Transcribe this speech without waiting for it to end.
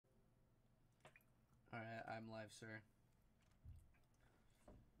I'm live, sir.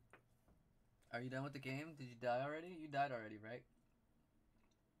 Are you done with the game? Did you die already? You died already, right?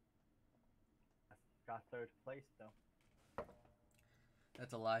 Got third place though.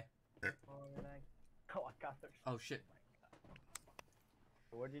 That's a lie. Oh, I got third. Oh shit.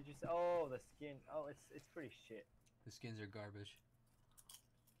 What did you say? Oh, the skin. Oh, it's pretty shit. The skins are garbage.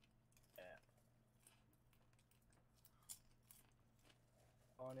 Yeah.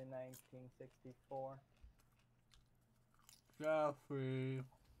 Born in 1964.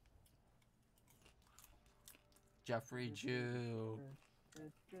 Jeffrey Jew.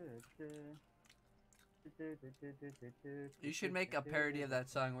 You should make a parody of that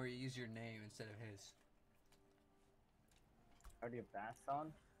song where you use your name instead of his. Parody of that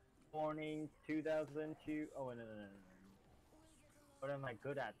song? Born in 2002. Oh, no. What am I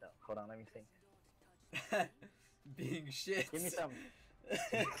good at though? Hold on, let me think. Being shit. Give me some.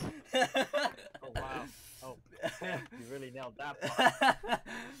 Oh wow. Oh, you really nailed that part.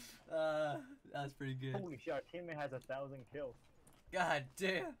 That's pretty good. Holy shit, our teammate has 1,000 kills. God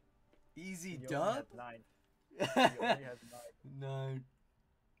damn. Easy He dub? only has 9. He only has 9. Nine.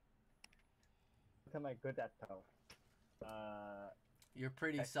 What am I good at though? You're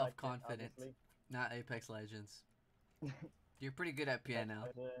pretty Apex self-confident. Legends, Not Apex Legends. You're pretty good at piano.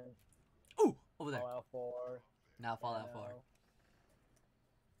 Legends, Ooh! Over there. Fallout 4. Now Fallout 4. Piano.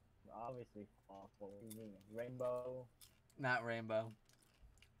 Obviously Fallout 4. Rainbow. Not Rainbow.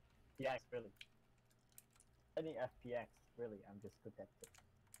 FPX, really. Any FPX, really. I'm just good at it.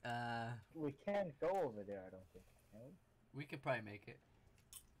 We can't go over there, I don't think. Can we? We could probably make it.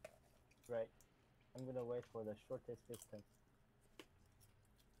 Right. I'm gonna wait for the shortest distance.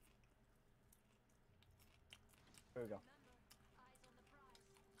 Here we go.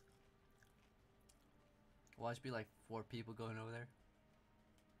 Watch be like 4 people going over there.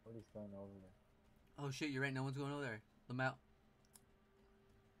 Nobody's going over there. Oh shit, you're right, no one's going over there. Let 'em out.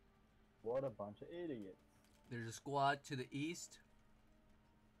 What a bunch of idiots. There's a squad to the east.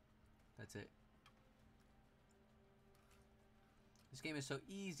 That's it. This game is so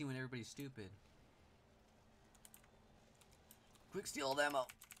easy when everybody's stupid. Quick steal all the ammo.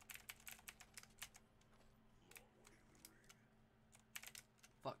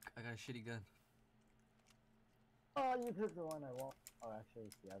 Fuck, I got a shitty gun. Oh, you took the one I want. Oh, actually,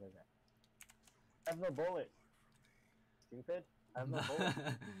 it's the other guy. I have no bullet. Stupid. I have no bullet.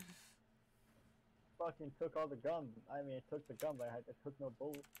 Fucking took all the gun. I mean, I took the gun, but I took no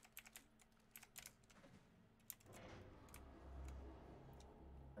bullet.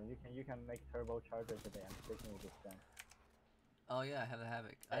 And you can make turbocharger today. I'm sticking with this gun. Oh yeah, I have a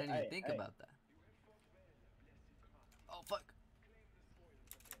Havoc. I didn't even think about that. Oh fuck.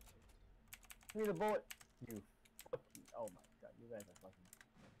 Need a bullet. You fucking. Oh my god, you guys are fucking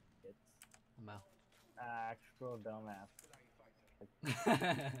kids. I'm out. Actual dumbass.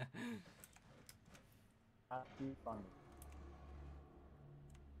 Happy fun.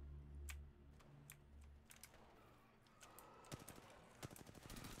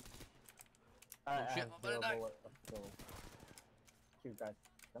 I shit, have I'm gonna 0 die. bullet, so cute guys.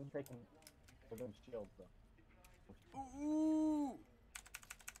 I'm taking wooden shield though. Ooh.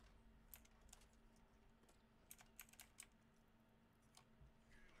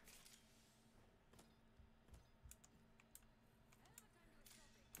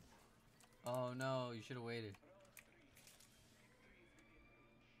 Oh no, you should have waited.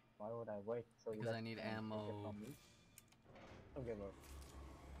 Why would I wait? So Because I need ammo. Don't give up.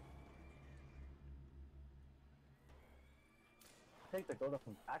 Take the gold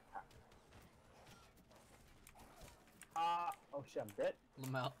from backpack. Oh shit, I'm dead. Let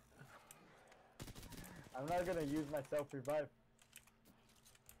 'em out. I'm not gonna use my self-revive.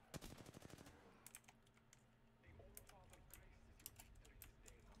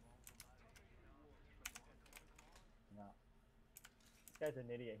 No. This guy's an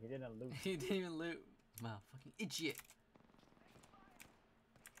idiot. He didn't loot. He didn't even loot. Wow, fucking idiot.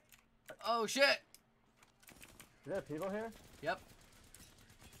 Oh shit! Is there people here? Yep.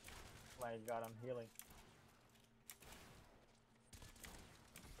 My god, I'm healing.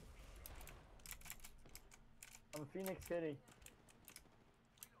 I'm Phoenix City.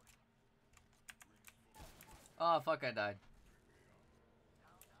 Oh fuck, I died.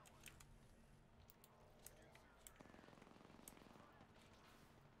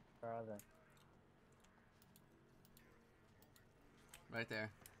 Where are they? Right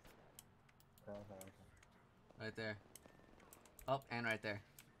there. Where are they? Right there. Oh, and right there.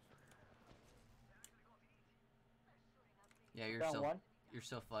 Yeah, Down you're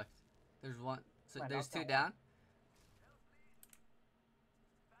so fucked. There's one. So Am I there's not 2 down down.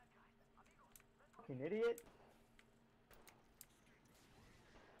 fucking idiot.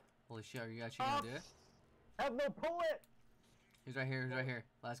 Holy shit, are you actually gonna do it? Have no bullet! He's right here, he's right here.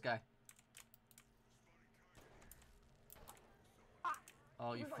 Last guy.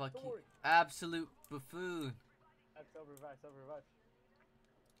 Oh, you fucking absolute buffoon. That's self-revive, self-revive.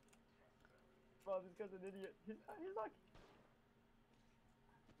 Bro, this guy's an idiot. He's not.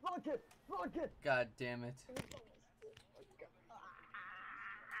 Look it! Look it! God damn it.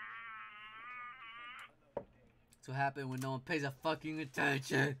 That's what happened when no one pays a fucking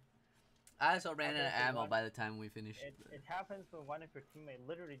attention. I also ran out of ammo by the time we finished. It happens when one of your teammates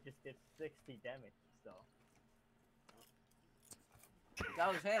literally just did 60 damage, so.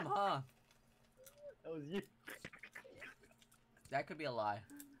 That was him, huh? That was you. That could be a lie.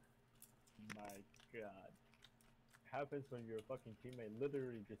 My god. Happens when your fucking teammate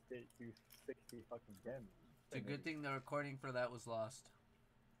literally just did do 60 fucking damage. It's a good thing the recording for that was lost.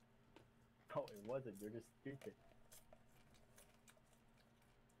 Oh, it wasn't. You're just stupid.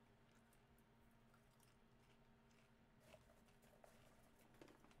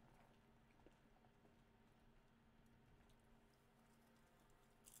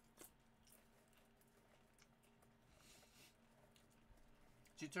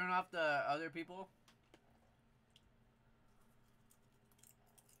 Did you turn off the other people?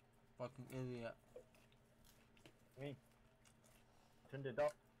 Fucking idiot. Me. Turned it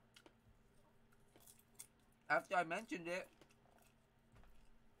off. After I mentioned it.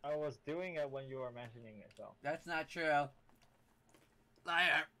 I was doing it when you were mentioning it, so. That's not true.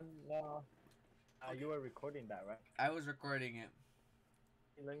 Liar. No. You were recording that, right? I was recording it.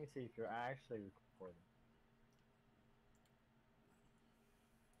 Let me see if you're actually recording.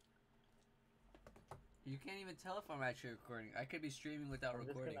 You can't even tell if I'm actually recording. I could be streaming without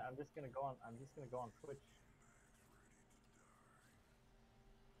recording. I'm just gonna go on Twitch.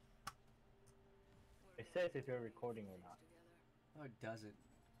 It says if you're recording or not. Oh, it doesn't.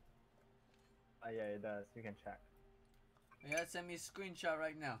 Oh yeah, it does. You can check. Yeah, send me a screenshot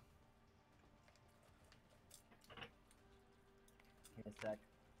right now. Give me a sec.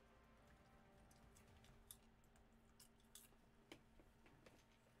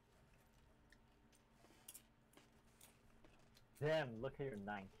 Damn, look at your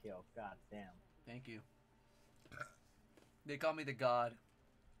 9 kill. God damn. Thank you. They call me the god.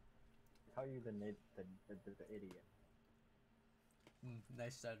 Call you the idiot.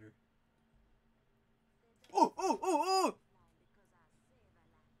 Nice stutter. Oh, oh, oh,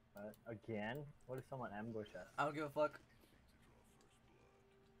 oh! Again? What if someone ambush us? I don't give a fuck.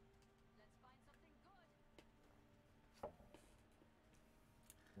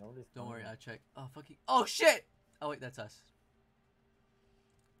 Don't worry, I'll check. Oh, fucking. Oh, shit! Oh, wait, that's us.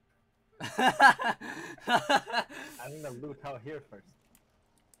 I need to loot out here first.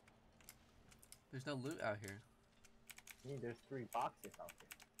 There's no loot out here. There's 3 boxes out here.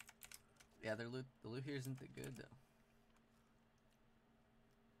 Yeah, the loot here isn't that good though.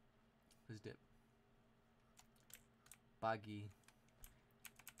 Who's dip? Buggy.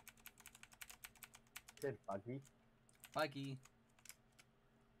 Said Buggy. Buggy.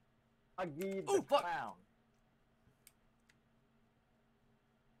 Buggy the fuck. Clown.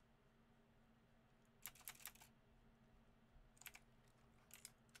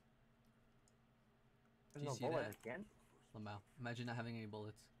 Did you see that? Again? Lamau. Imagine not having any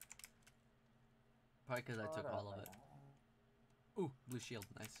bullets. Probably because I took all of it. Ooh, blue shield.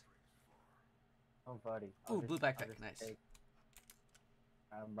 Nice. Oh, buddy. Ooh, blue backpack. Nice.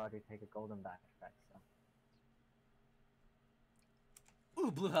 I'm about to take a golden backpack, so. Ooh,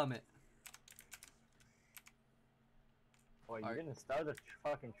 blue helmet. Boy, you didn't start the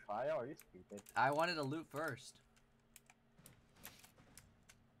fucking trial? Are you stupid? I wanted to loot first.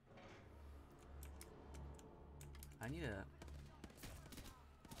 I need a...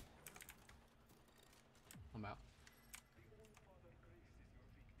 I'm out.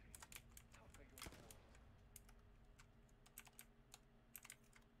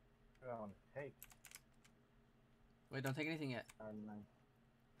 I want to take. Wait, don't take anything yet. No.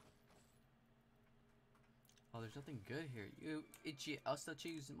 Oh, there's nothing good here. You itchy. I'll still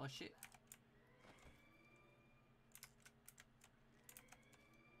choose my shit.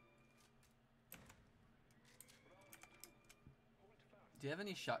 Do you have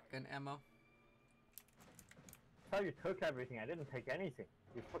any shotgun ammo? I thought you took everything. I didn't take anything.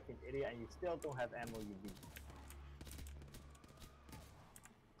 You fucking idiot, and you still don't have ammo you need.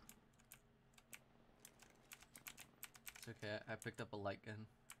 It's okay. I picked up a light gun.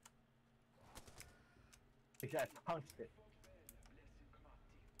 Because I punched it.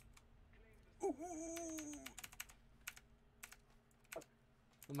 Ooh.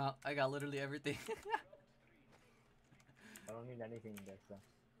 I'm out. I got literally everything. I don't need anything in there, so.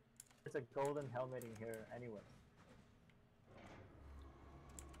 There's a golden helmet in here anyway.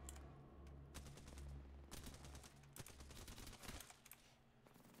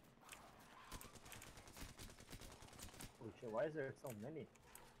 Holy shit, why is there so many?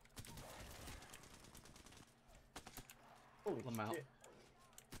 Holy I'm shit. out.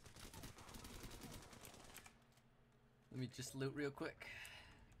 Let me just loot real quick.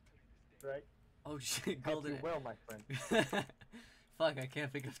 Right? Oh shit, golden. Well, my friend. Fuck, I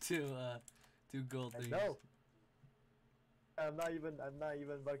can't pick up two gold things. No. I'm not even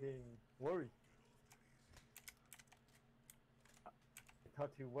fucking worried. I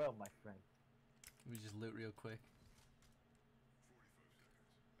taught you well, my friend. Let me just loot real quick.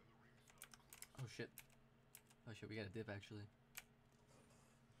 Oh shit. Oh shit, we got a dip actually.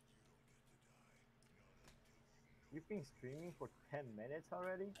 You've been streaming for 10 minutes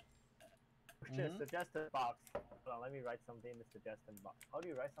already? Shit, suggestion box. Hold on, let me write something in the suggestion box. How do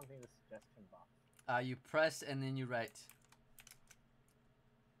you write something in the suggestion box? You press and then you write.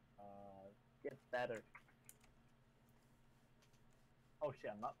 Get better. Oh shit,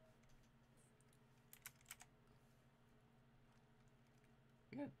 I'm not.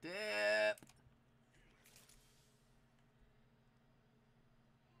 We got a dip.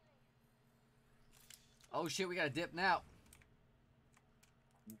 Oh shit, we got a dip now.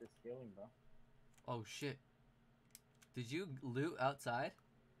 I'm just healing, bro. Oh shit. Did you loot outside?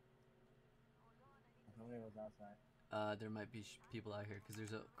 Nobody was outside. There might be people out here because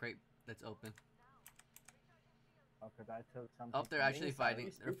there's a crate that's open. Oh, cause I took something. Oh, they're actually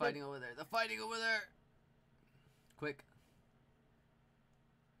fighting. They're fighting over there. They're fighting over there. Quick.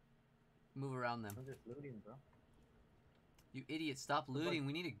 Move around them. I'm just looting, bro. You idiot, stop looting.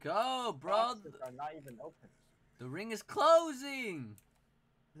 We need to go, bro. Boxes are not even open. The ring is closing.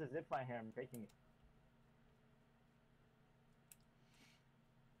 There's a zipline here. I'm taking it.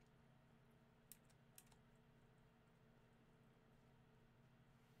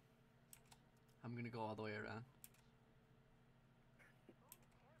 I'm gonna go all the way around.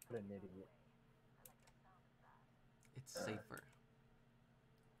 What an idiot. It's safer.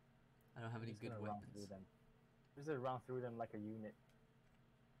 I don't have any good weapons. Just run through them like a unit.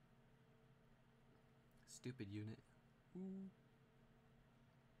 Stupid unit. I'm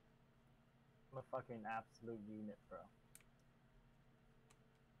a fucking absolute unit, bro.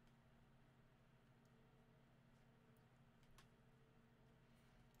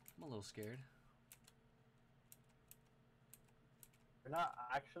 I'm a little scared. You're not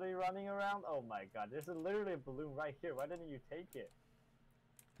actually running around? Oh my god, there's literally a balloon right here. Why didn't you take it?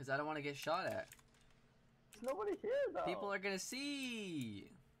 Because I don't want to get shot at. There's nobody here, though. People are gonna see.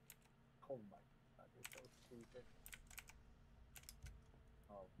 Oh my god, you're so stupid.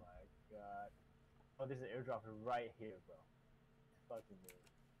 Oh my god. Oh, there's an airdrop right here, bro. It's fucking weird.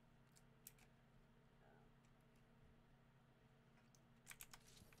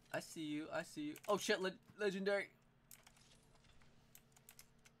 I see you. I see you. Oh shit, legendary.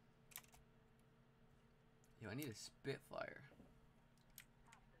 Yo, I need a Spitfire.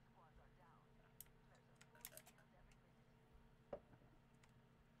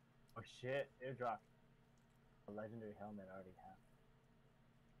 Oh shit, airdrop. A legendary helmet I already have.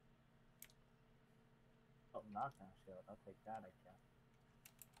 Oh, knockdown shield. I'll take that, I guess.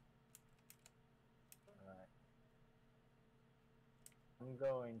 Alright. I'm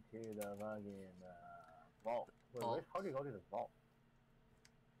going to the fucking vault. Wait, how do you go to the vault?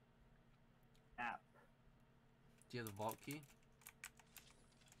 App. Do you have the vault key?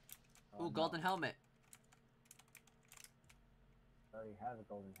 Oh, Ooh, golden helmet. I already have a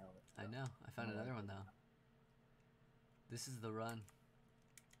golden helmet. I know. I found another one though. This is the run.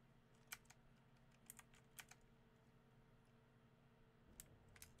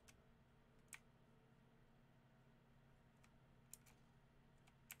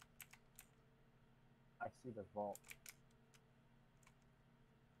 I see the vault.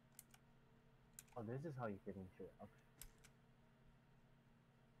 Oh, this is how you get into it. Okay.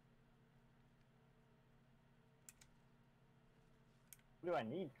 What do I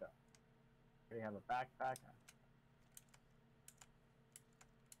need though? I already have a backpack.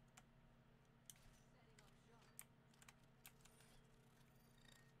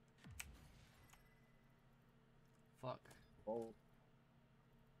 Fuck. Bolt.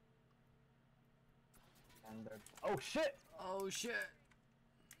 Standard. Oh shit! Oh shit!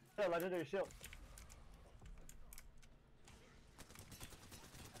 Yeah, legendary shield.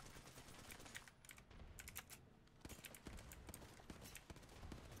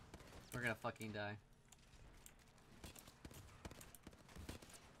 We're gonna fucking die.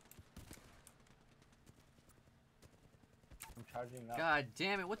 charging up. God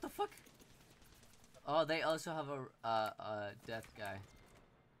damn it! What the fuck? Oh, they also have a death guy.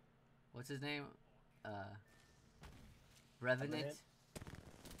 What's his name? Revenant.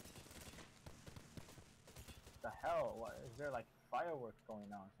 The hell? What is there like fireworks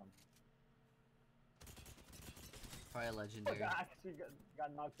going on or something? Probably a legendary. I actually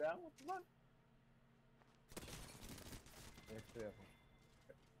got knocked down. What the fuck? There's 3 of them.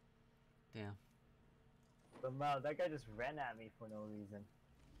 Damn. But wow, that guy just ran at me for no reason.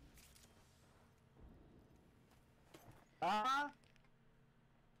 Oh!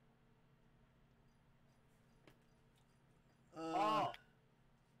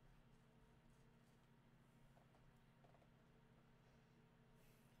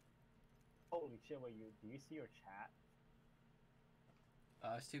 Holy shit, wait, do you see your chat?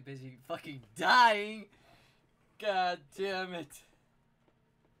 I was too busy fucking dying. God damn it.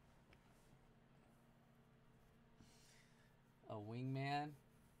 A wingman?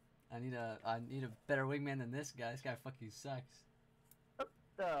 I need a better wingman than this guy. This guy fucking sucks. What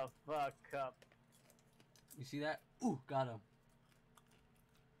the fuck up? You see that? Ooh, got him.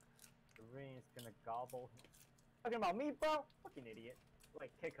 The rain's gonna gobble him. Talking about me, bro? Fucking idiot.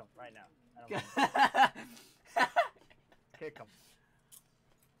 Like, kick him right now. I don't know. Kick him.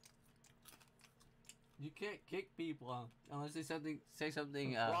 You can't kick people unless they say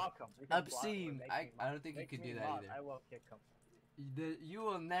something Block him. obscene. I don't think you could do that mod. either. I will kick him. You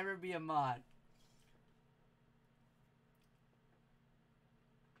will never be a mod.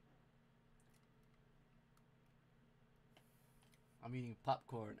 I'm eating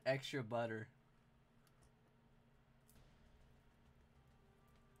popcorn, extra butter.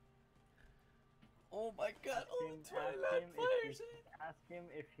 Oh my god, Ask him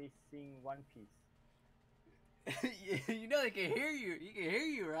if he's seeing One Piece. You know they can hear you. He can hear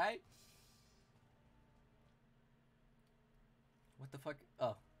you, right? What the fuck?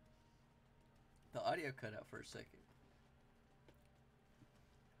 Oh. The audio cut out for a second.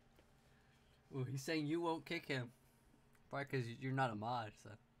 Ooh, he's saying you won't kick him. Probably because you're not a mod, so.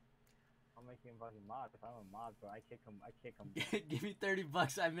 I'll make him fucking mod. If I'm a mod, bro, I kick him. Give me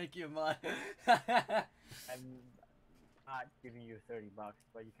 $30, I make you a mod. I'm not giving you $30,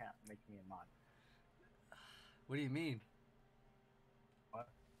 but you can't make me a mod. What do you mean? What?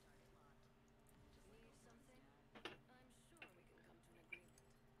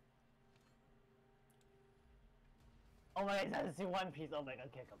 Oh my god, he hasn't seen One Piece. Oh my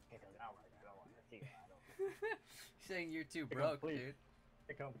god, kick him. Oh my god, I don't want to see it. He's saying you're too Kick broke, him, please. dude.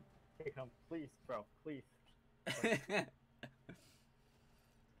 Kick him, please, bro, please.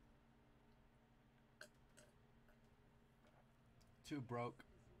 Too broke.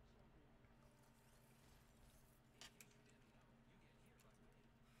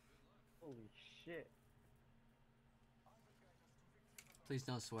 Holy shit. Please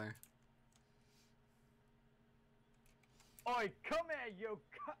don't swear. Oi, come here, you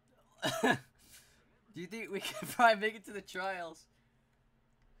Do you think we can probably make it to the trials?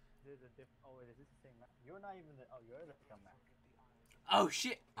 There's a oh wait, is this the same map? You're not even the, oh, you're the jump master. Oh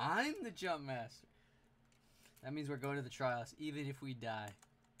shit, I'm the jump master. That means we're going to the trials, even if we die.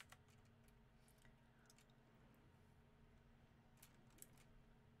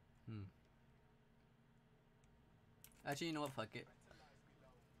 Actually, you know what? Fuck it.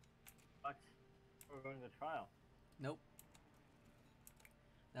 What? We're going to the trial. Nope.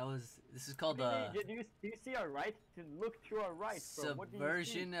 This is called do you see our right? To look to our right, bro. What do you see?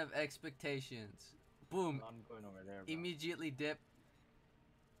 Subversion of expectations. Boom. I'm going over there, bro. Immediately dip.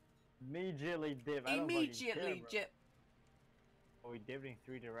 Immediately dip. Immediately dip. Oh, we dipped in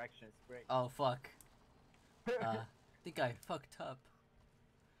 3 directions. Great. Oh fuck. I think I fucked up.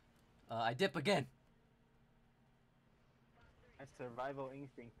 I dip again. My survival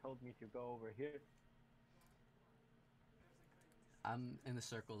instinct told me to go over here. I'm in the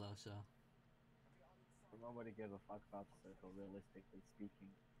circle though, so. Nobody gives a fuck about the circle, realistically speaking.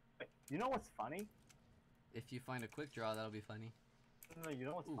 Wait, you know what's funny? If you find a quick draw, that'll be funny. No, you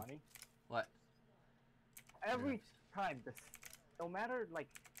know what's funny? What? Every time, no matter like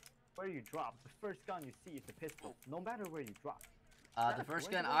where you drop, the first gun you see is a pistol. No matter where you drop. The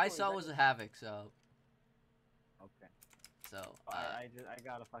first gun I saw was a Havoc, so. Okay. So. I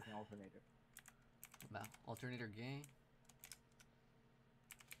got a fucking alternator. Wow, alternator gang.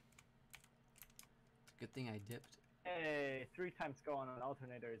 Good thing I dipped. Hey, 3 times go on an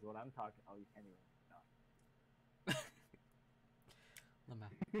alternator is what I'm talking. Oh, you can't even. No.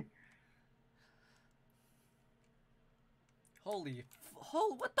 Holy,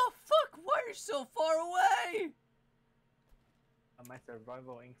 what the fuck? Why are you so far away? My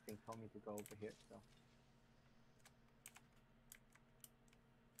survival instinct told me to go over here, so.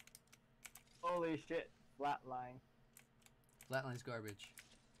 Holy shit! Flatline. Flatline's garbage.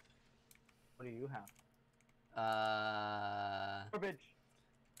 What do you have? I Garbage.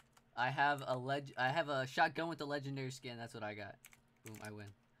 have a shotgun with the legendary skin. That's what I got. Boom! I win.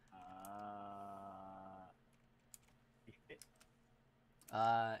 Shit.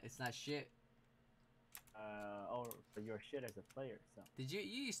 It's not shit. Oh, but you're shit as a player, so. Did you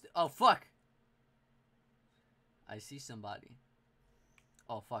used to, oh fuck! I see somebody.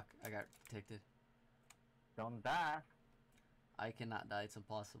 Oh fuck! I got protected. Don't die. I cannot die. It's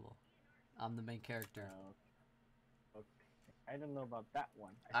impossible. I'm the main character. Okay. I don't know about that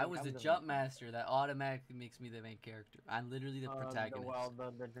one. I think was I'm the main jump character. master. That automatically makes me the main character. I'm literally the protagonist. Well,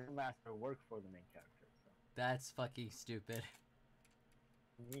 the jump master worked for the main character, so. That's fucking stupid.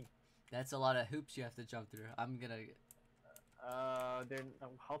 Me. That's a lot of hoops you have to jump through. I'm gonna. How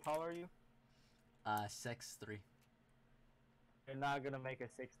tall are you? 6'3". You're not gonna make a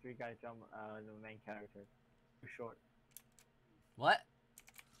 6'3" guy jump the main character. Too short. What?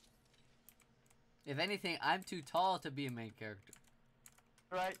 If anything, I'm too tall to be a main character.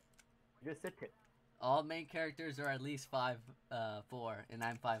 Right? Just sit it. All main characters are at least 5'4", and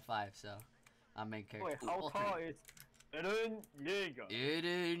I'm 5'5", so I'm main character. Wait, how tall is Eren Yeager?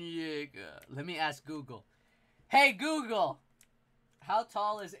 Eren Yeager. Let me ask Google. Hey Google, how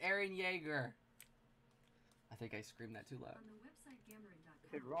tall is Eren Yeager? I think I screamed that too loud. On the website Gamarin.com,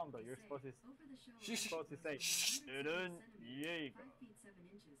 It's wrong though. You're supposed to. over the show You're supposed to say, Eren Yeager. 5 feet 7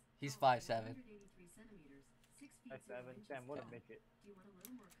 inches. He's tall, 5'7". 183 centimeters, 6 feet 5'7". 0 inches Damn, what a tall. midget. Do you want a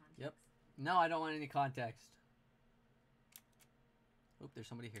little more context? Yep. No, I don't want any context. Oop, there's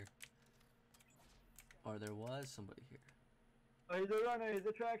somebody here. Or there was somebody here. Oh, he's a runner. He's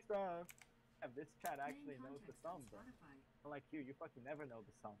a track star. Yeah, this chat Playing actually knows the context song, on bro. Spotify. Unlike you, you fucking never know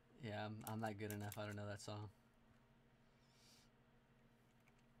the song. Yeah, I'm not good enough. I don't know that song.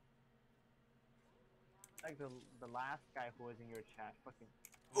 Like the last guy who was in your chat, fucking.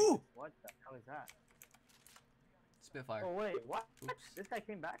 Ooh! What the hell is that? Spitfire. Oh wait, what? Oops. This guy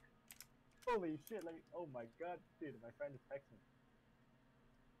came back? Holy shit! Like, oh my god, dude, my friend is texting me.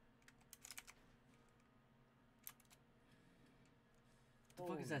 What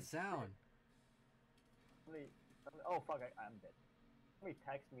the fuck is that Holy sound? Oh fuck, I'm dead. Somebody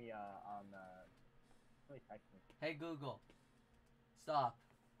text me somebody text me. Hey Google, stop.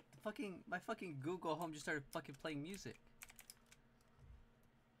 My fucking Google Home just started fucking playing music.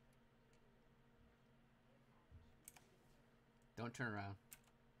 Don't turn around.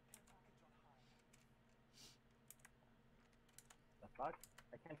 The fuck?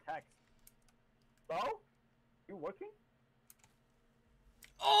 I can't text. Bro? You working?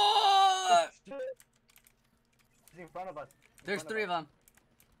 Oh! Shit! He's in front of us. There's 3 of them.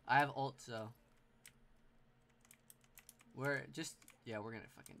 I have ult, so we're gonna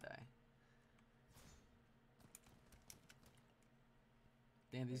fucking die.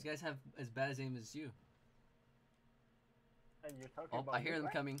 Damn, these guys have as bad as aim as you. And you're talking Oh, about I hear me, them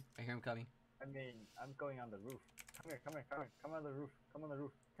right? coming. I hear them coming. I mean, I'm going on the roof. Come here, come here, come here. Come on the roof. Come on the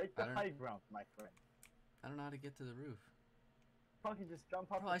roof. Take the I don't- high ground, my friend. I don't know how to get to the roof. Fucking just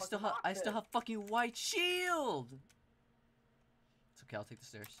jump up. Bro, I still have fucking white shield. It's okay, I'll take the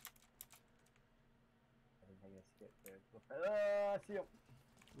stairs. I think I get skipped there. I see him.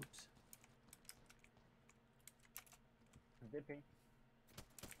 Oops. I'm dipping.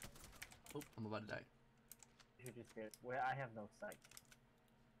 Oh, I'm about to die. You should just get. Well, I have no sight.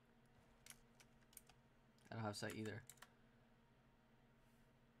 I don't have sight either.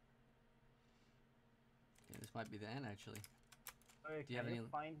 Yeah, this might be the end actually. Okay, Do you have can any- you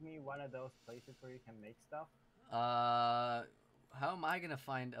find me one of those places where you can make stuff? How am I gonna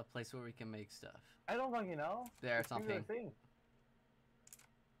find a place where we can make stuff? I don't fucking know. There, Just do your something. thing.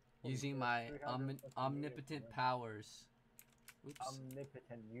 Holy Using shit, my 300 fucking omnipotent meters, powers. Oops.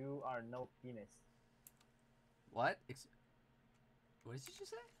 Omnipotent. You are no penis. What? What did you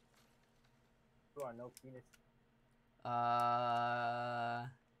just say? You are no penis. Can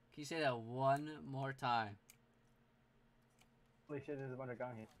you say that one more time? Holy shit, there's a bunch of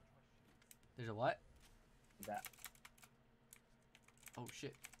gun here. There's a what? That. Oh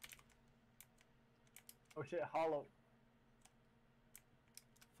shit. Oh shit, hollow.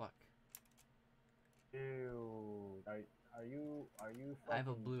 Fuck. Dude, are you I have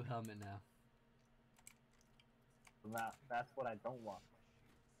a fucking- blue helmet now. Nah, that's what I don't want.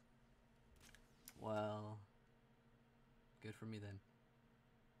 Well, good for me then.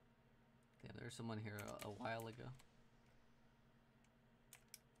 Damn, there was someone here a while ago.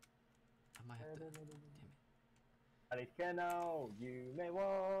 I might have to. Damn it. Arikeno, yume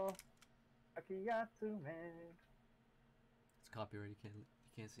wo akiyatsume. It's copyright. You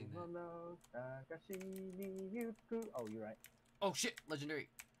You can't sing that. Mono Takashi ni Yuku. Oh, you're right. Oh shit! Legendary.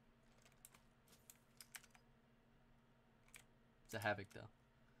 It's a Havoc though.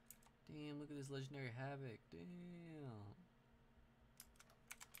 Damn! Look at this legendary Havoc. Damn.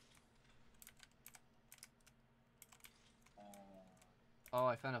 Oh,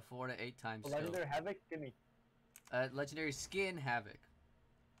 I found a 4 to 8 times scope. Legendary Havoc, give me. Legendary skin Havoc.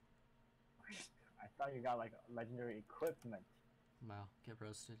 I thought you got like legendary equipment. Wow, get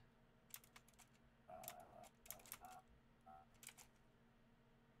roasted.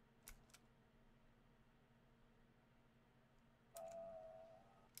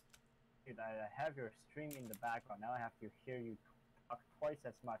 Dude, I have your stream in the background. Now I have to hear you talk twice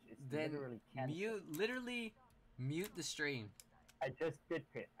as much. It's Then literally canceled. literally mute the stream. I just did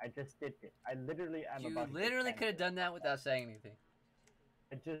it. I just did it. I literally am You about to literally could have cancel. done that without saying anything.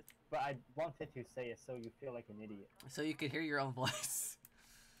 But I wanted to say it so you feel like an idiot. So you could hear your own voice.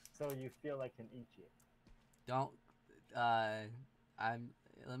 So you feel like an idiot. Don't.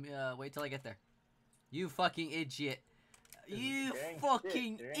 Let me wait till I get there. You fucking idiot. You There ain't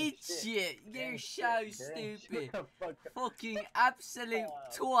fucking shit, there ain't shit, idiot. there You're ain't so shit, there ain't shit. stupid. Shut the fuck up. Fucking absolute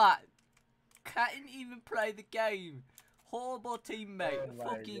twat. Can't even play the game. Horrible teammate. Oh my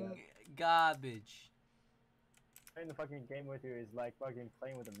Fucking garbage. Playing the fucking game with you is like fucking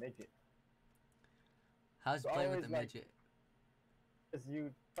playing with a midget. How's It's playing with always the like- midget? Cause you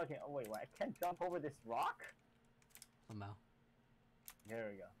fucking, oh wait, I can't jump over this rock? Somehow. There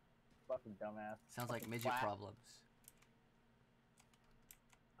we go. Fucking dumbass. Sounds like Fucking midget twat. problems.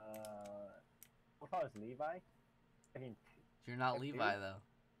 What color is Levi? I mean, You're not Like Levi you?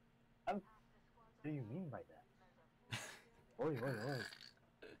 though. what do you mean by that? Oi, oi,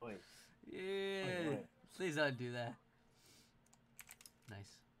 oi. Oi. Yeah. wait. Please don't do that.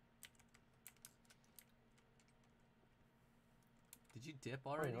 Nice. Did you dip Oi,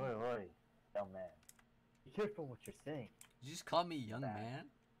 already? oi, oi. Dumb man. Be careful what you're saying. Did you just call me young Bad. man?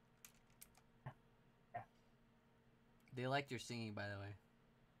 Yeah. They liked your singing, by the way.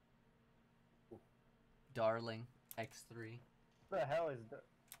 Darling X3. What the hell is the...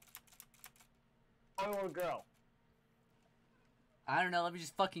 Boy or girl? I don't know. Let me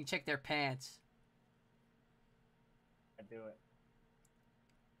just fucking check their pants. I do it.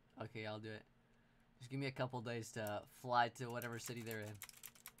 Okay, I'll do it. Just give me a couple days to fly to whatever city they're in.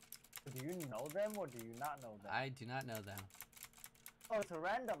 Do you know them or do you not know them? I do not know them. Oh, it's a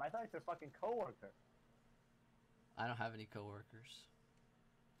random. I thought it's your fucking coworker. I don't have any coworkers.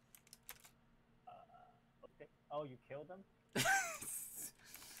 Okay. Oh, you killed them?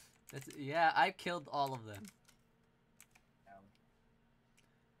 Yeah, I killed all of them. Um,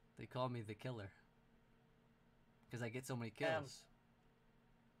 They call me the killer. Because I get so many Damn. kills.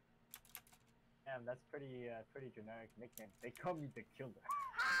 damn, that's pretty generic nickname. They call me the killer.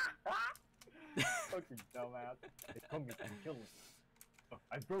 Fucking dumbass. They call me the killer. Oh,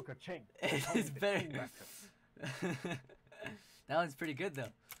 I broke a chain. They call me It's the very... chain wrecker. That one's pretty good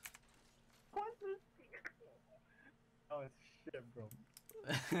though. What the... Oh, it's shit, bro.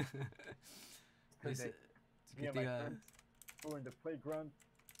 It's Today, a me good and my thing, friends were in the playground,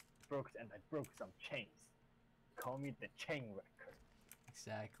 and I broke some chains. Call me the chain wrecker,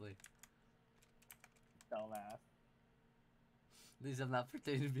 exactly. dumbass. At least I'm not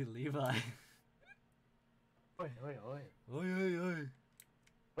pretending to be Levi. Oi, oi, oi. Oi, oi, oi.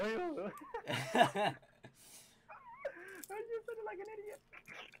 Oi, oi, oi. You said it like an idiot.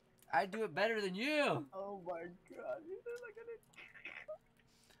 I do it better than you. Oh my god, you said it like an idiot.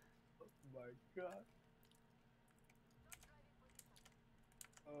 Oh my god.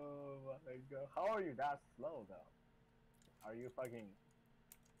 Oh my god. How are you that slow though? Are you fucking...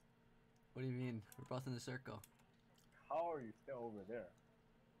 What do you mean? We're both in the circle. How are you still over there?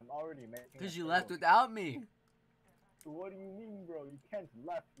 I'm already making... Because a you left table. without me. What do you mean, bro? You can't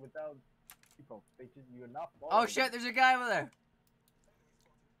left without people. They just... You're not Oh following shit, them. there's a guy over there.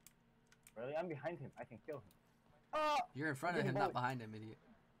 Really? I'm behind him. I can kill him. Ah! You're in front of Getting him, not bullied. behind him, idiot.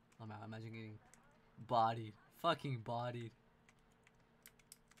 Oh man, imagine getting bodied. Fucking bodied.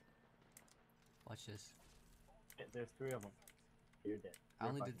 Watch this. There's 3 of them. You're dead. I You're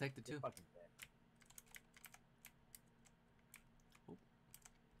only fucking- detected you're 2. fucking dead.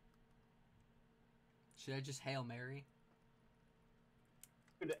 Should I just Hail Mary?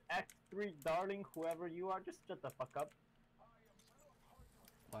 Dude, X3 darling, whoever you are, just shut the fuck up.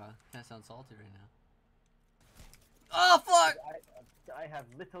 Wow, kinda sounds salty right now. Oh fuck! I have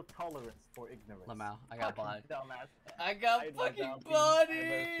little tolerance for ignorance. Lamau, I got Fucking bodied. dumbass. I got I love fucking that being bodied!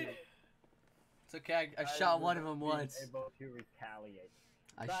 able to- It's okay, I I shot love one of them being once. Able to retaliate.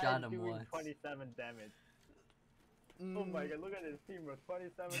 I Try shot him doing once. 27 damage. Oh my god, look at this team, bro.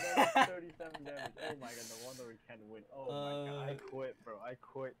 27 damage, 37 damage. Oh my god, no wonder we can't win. Oh my god, I quit, bro. I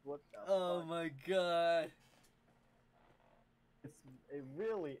quit. What the Oh fuck? my god. It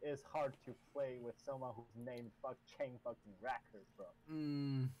really is hard to play with someone who's named Chain fucking Rackers, bro.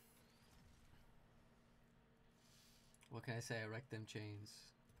 What can I say? I wrecked them chains.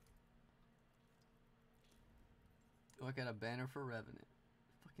 Oh, I got a banner for Revenant.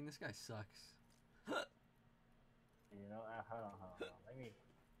 Fucking this guy sucks. You know, hold on.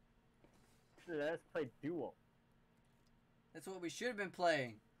 Let's play duo. That's what we should have been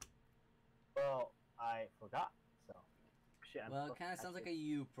playing. Well, I forgot, so. Shit, Well, it kind of sounds like a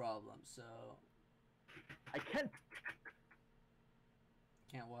you problem, so. I can't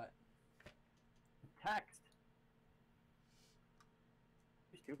Can't what? text.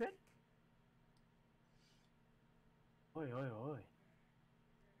 You stupid? Oi, oi, oi.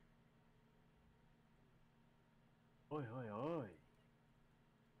 Oi, oi, oi.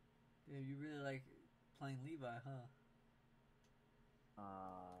 Damn, you really like playing Levi, huh?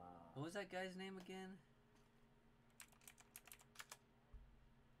 What was that guy's name again?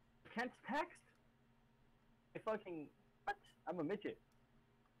 Can't text? I fucking... What? I'm a midget.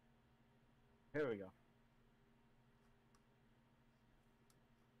 Here we go.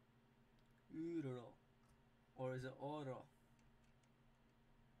 Uro. Or is it Oro?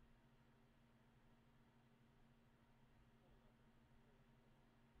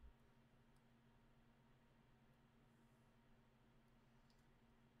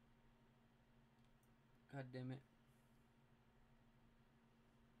 God damn it.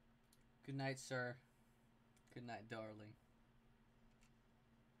 Good night, sir. Good night, darling.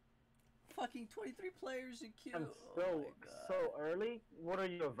 Fucking 23 players in queue. I'm Oh my God. so early? What are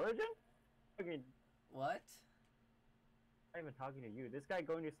you, a virgin? Fucking... What? I'm not even talking to you. This guy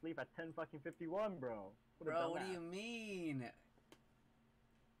going to sleep at 10 fucking 51, bro. Bro, what do you mean?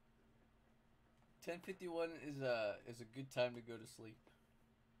 10:51 is a good time to go to sleep.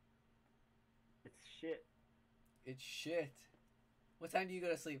 It's shit. It's shit. What time do you go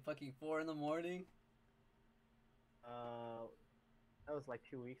to sleep? Fucking 4 in the morning? That was like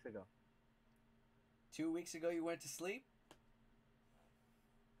 2 weeks ago. 2 weeks ago you went to sleep?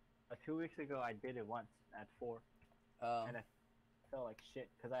 2 weeks ago I did it once at 4. And I felt like shit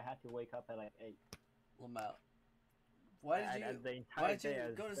because I had to wake up at like 8. Lamau. Why did you? The Why entire did you day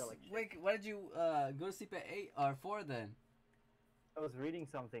I go to felt like shit. wait? Why did you go to sleep at 8 or 4 then? I was reading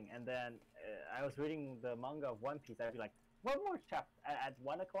something and then I was reading the manga of One Piece. I'd be like, one more chapter at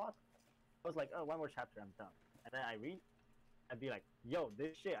 1 o'clock. I was like, oh, one more chapter, I'm done. And then I read. I'd be like, yo,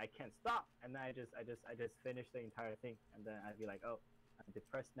 this shit, I can't stop. And then I just finished the entire thing. And then I'd be like, oh, I'm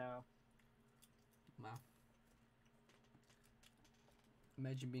depressed now. Wow.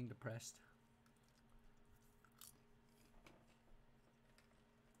 Imagine being depressed.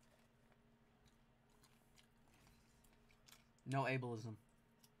 No ableism.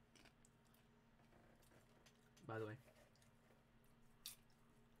 By the way.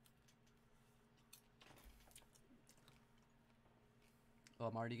 Oh,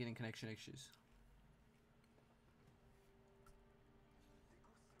 I'm already getting connection issues.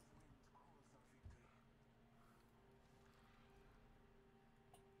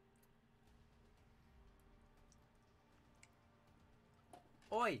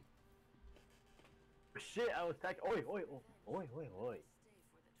 Oi! Shit, I was like, oi, oi, oi, oi, oi, oi.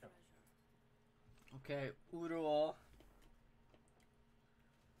 Okay, Uruo.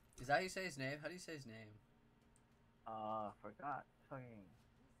 Is that how you say his name? How do you say his name? Forgot. Fucking.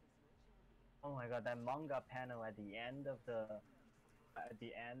 Oh my god, that manga panel at the end of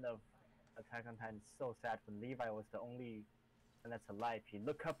Attack on Titan is so sad. When Levi was the only one that's alive, he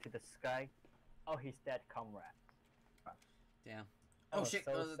looked up to the sky. Oh, he's dead, comrade. Damn. That Oh was shit!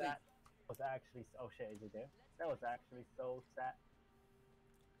 So Oh, the thing. sad. Was actually. Oh shit, is it there? That was actually so sad.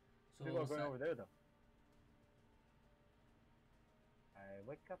 So People are going sad. over there though. I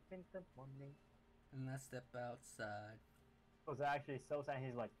wake up in the morning. And I step outside. It was actually so sad.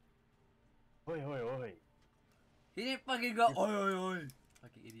 He's like, oi, oi, oi. He didn't fucking go oi oi oi.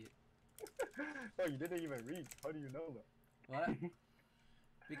 Fucking idiot. Oh, you didn't even read. How do you know that? What?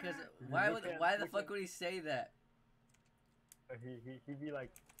 Because You why look would at- why the look fuck at- would he say that? He'd be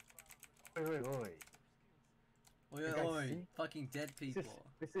like, oi, oi, oi. Oi You oi guys oi. see? Fucking dead people.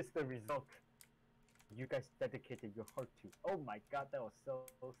 This is the result. You guys dedicated your heart to. Oh my god, that was so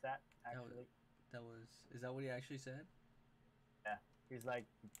sad. Actually, That was. Is that what he actually said? yeah. He's like,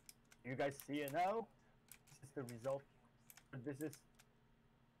 you guys see it now? This is the result. This is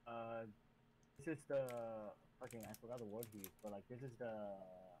the fucking, I forgot the word he used, but like this is the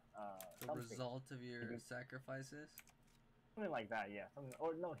The something. result of your Mhm. sacrifices. Something like that, yeah. Something,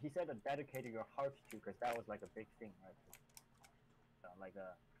 or no, he said dedicated your heart to, because that was like a big thing, right? Like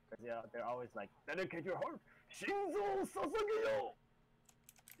because they're always like dedicate your heart, Shinzo Sasageo.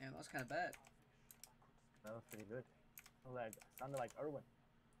 Damn, that was kind of bad. That was pretty good. Like sounded like Irwin.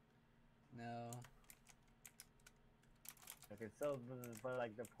 No. Okay, so but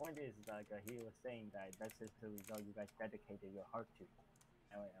like the point is like he was saying that that's just the result you guys dedicated your heart to.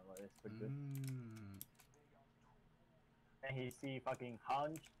 Anyway, well, it's pretty good. Mm. And he see fucking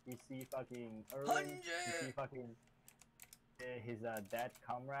Hanj, he see fucking Irwin, he see Hanji! fucking his dead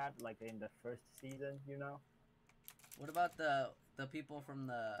comrade like in the first season, you know. What about the people from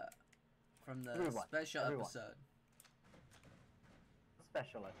the Everyone, special everyone. episode?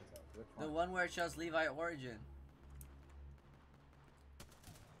 Special episode. Which The one? one where it shows Levi origin.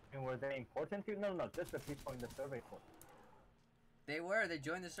 And were they important to you? No, just the people in the survey corps. They were. They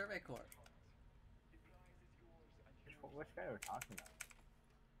joined the Survey Corps. Which guy are we talking about?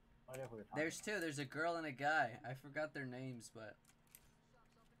 What if we were talking There's two. There's a girl and a guy. I forgot their names, but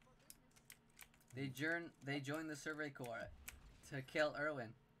they joined the Survey Corps to kill Irwin.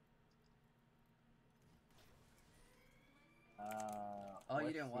 Oh, you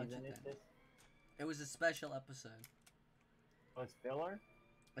what didn't watch season it is then. this? It was a special episode. Oh, it's filler?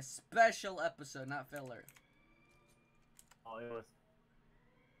 A special episode, not filler. Oh, it was.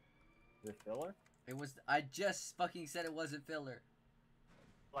 The filler? It was. I just fucking said it wasn't filler.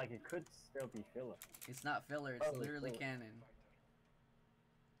 Like it could still be filler. It's not filler. It's Oh, it's literally filler. canon.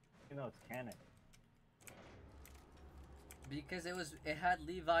 You know, it's canon. Because it had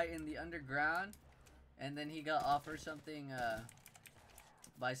Levi in the underground, and then he got offered something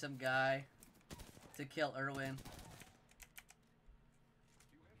by some guy to kill Irwin.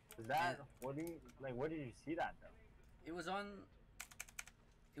 Is that And- what do you like? Where did you see that though? It was on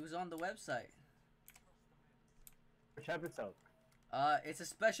the website. Which episode? It's a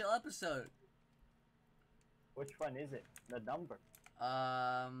special episode. Which one is it? The number?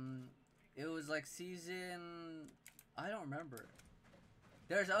 It was like season. I don't remember.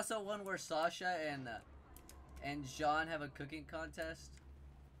 There's also one where Sasha and Jean have a cooking contest.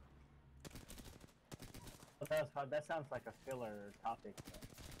 Well, that sounds like a filler topic.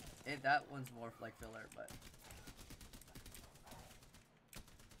 Though. That one's more like filler, but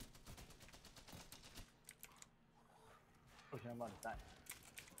Pushing about that.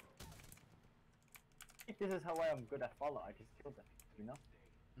 This is how I'm good at follow. I just killed them. You know?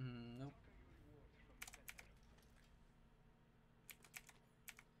 nope.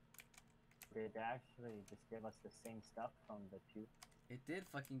 They actually just gave us the same stuff from the two. It did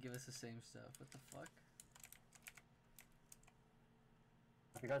fucking give us the same stuff. What the fuck?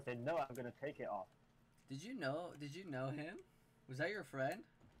 Because they know I'm gonna take it off. Did you know him? Was that your friend?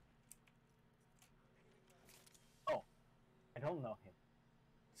 I don't know him.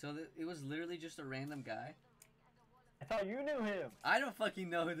 So it was literally just a random guy? I thought you knew him! I don't fucking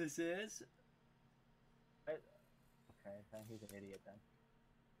know who this is. Okay, then he's an idiot then.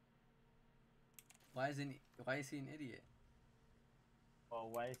 Why is he an idiot? Well,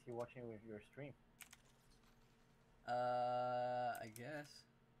 why is he watching with your stream? I guess.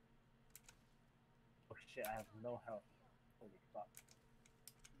 Oh shit, I have no health. Holy fuck.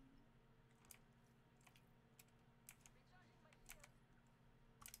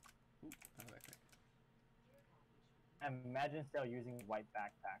 Ooh, how do I click? Imagine still using white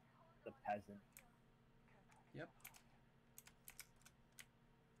backpack, the peasant. Yep.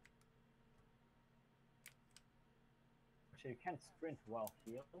 So you can't sprint while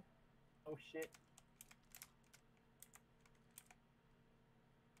healed? Oh shit.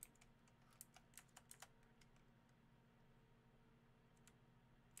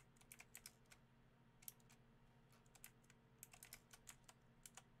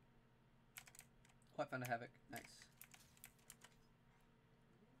 Oh, I found a havoc. Nice.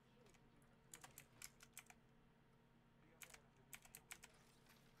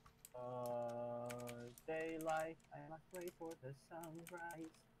 Daylight, I must wait for the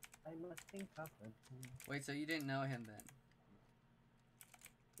sunrise. I must think of a thing. Wait, so you didn't know him then?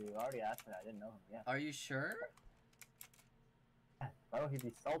 You already asked me, I didn't know him, yeah. Are you sure? Why would he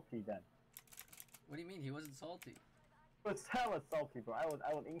be salty then? What do you mean? He wasn't salty. He was hella salty, bro.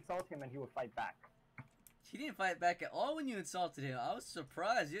 I would insult him and he would fight back. He didn't fight back at all when you insulted him. I was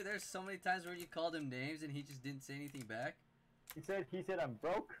surprised. There's so many times where you called him names and he just didn't say anything back. He said I'm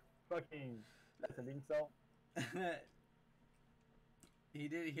broke. Fucking, that's an insult. He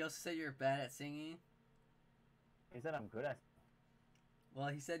did. He also said you're bad at singing. He said I'm good at. Well,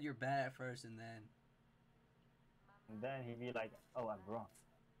 he said you're bad at first, and then And then he'd be like, oh, I'm wrong.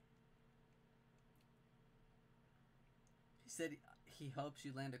 said he hopes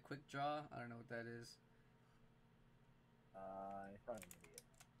you land a quick draw. I don't know what that is. You're probably an idiot.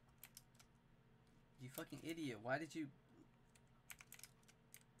 You fucking idiot. Why did you...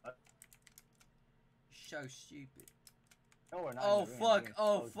 What? So stupid. No, we're not. Oh in the ring, fuck, we're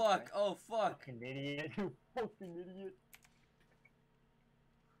oh doing fuck, right? oh fuck. Fucking idiot. You fucking idiot.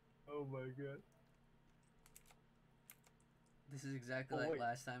 Oh my god. This is exactly Oh, like wait.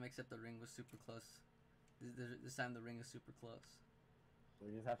 last time, except the ring was super close. This time the ring is super close.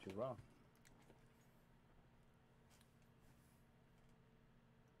 We just have to run.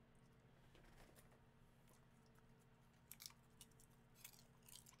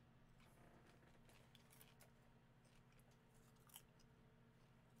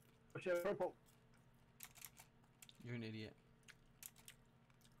 Oh shit, purple. You're an idiot.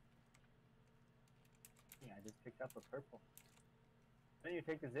 Yeah, I just picked up a purple. Then you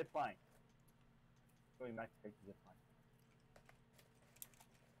take the zip line. Going back to take the zip line.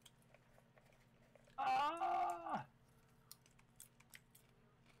 Ah!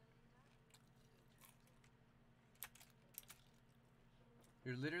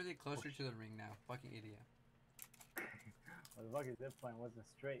 You're literally closer to the ring now. Fucking idiot. Well, the fucking zip line wasn't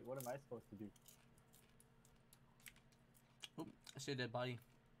straight. What am I supposed to do? Oop, I see a dead body.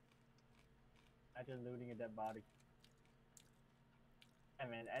 Imagine looting a dead body. I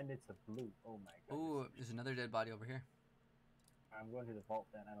mean, and it's a blue. Oh my god. Ooh, there's another dead body over here. I'm going to the vault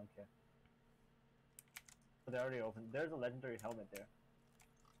then. I don't care. But they're already open. There's a legendary helmet there.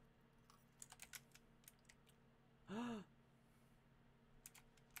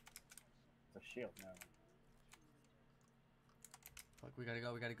 It's a shield. No. Fuck, we gotta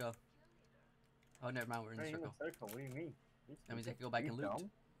go, we gotta go. Oh, never mind, we're in the We're in circle. the circle. What do you mean? That means I can go back and loot.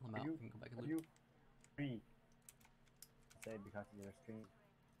 Dumb? I'm Are out, you- we can go back and Are loot. you free? Say because of your screen.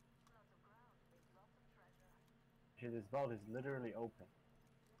 Actually, this vault is literally open.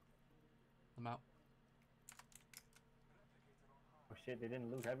 I'm out. Oh shit, they didn't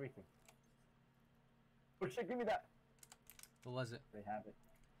loot everything. Oh shit, give me that! What was it? They have it.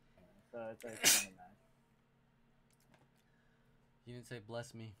 It's a kind of match. You didn't say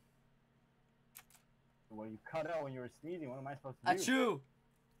bless me. Well, you cut out when you were sneezing. What am I supposed to do? Achoo!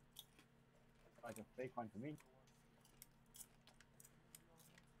 Like a fake one to me.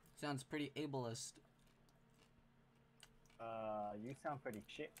 Sounds pretty ableist. You sound pretty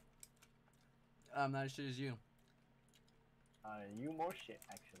shit. I'm not as shit as you. You more shit,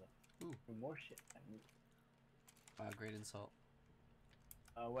 actually. Ooh. You more shit than me. Wow, great insult.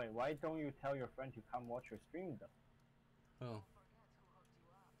 Wait, why don't you tell your friend to come watch your stream, though? Oh.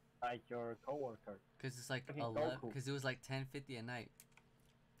 Like your coworker. Cause it's like Fucking 11. Goku. Cause it was like 10:50 at night.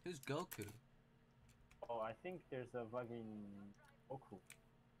 Who's Goku? Oh, I think there's a fucking Goku.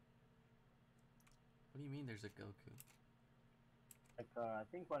 What do you mean there's a Goku? Like, I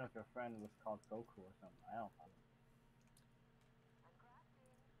think one of your friends was called Goku or something. I don't know.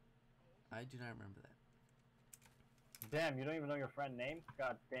 I do not remember that. Damn, you don't even know your friend's name?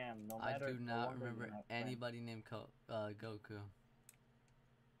 God damn, no I matter. do no not wonder you remember don't have friends. anybody named Goku.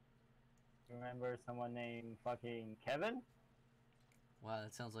 You remember someone named fucking Kevin? Wow,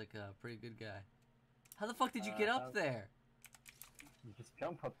 that sounds like a pretty good guy. How the fuck did you get up how- there? You just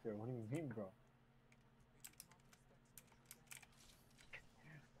jump up there. What do you mean, bro?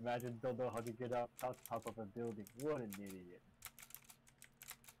 Imagine don't know how to get up top of a building. What an idiot.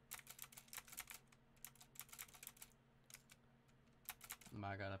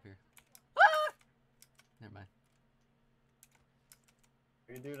 I got up here. Ah! Never mind.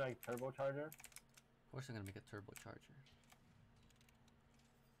 You do like turbocharger? Of course I'm gonna make a turbocharger.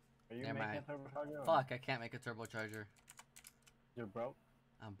 Are you Never making mind. a turbocharger? or Fuck, I can't make a turbocharger. You're broke?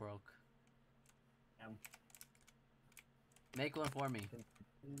 I'm broke. Damn. Make one for me.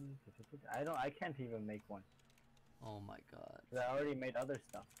 I can't even make one. Oh my god. 'Cause I already made other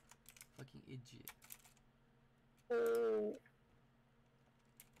stuff. Fucking idiot. Oh.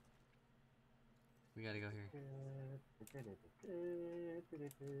 We gotta go here.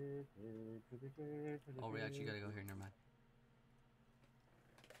 Oh, we actually gotta go here, never mind.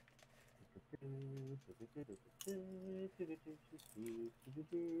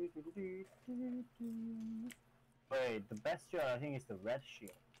 Wait, the best shield I think is the red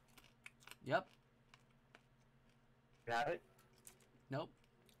shield. Yep. You have it? Nope.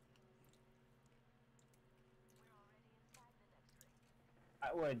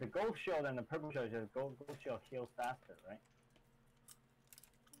 Wait, the gold shield and the purple shield, just gold shield heals faster, right?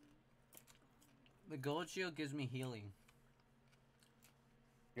 The gold shield gives me healing.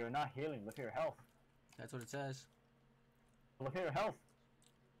 You're not healing. Look at your health. That's what it says. Look at your health.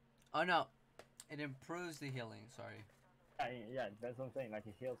 Oh no. It improves the healing, sorry. Yeah, that's what I'm saying. Like,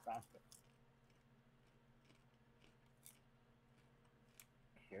 he heals faster.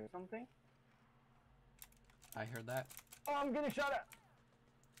 Hear something? I heard that. Oh, I'm getting shot at!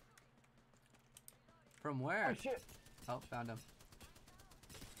 From Oh, where? shit! Oh, found him.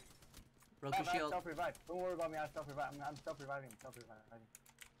 Broke I his have shield. self-revive. Don't worry about me, I have self-revive. I'm self-reviving, self-reviving.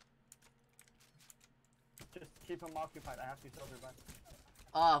 Just keep him occupied. I have to self-revive.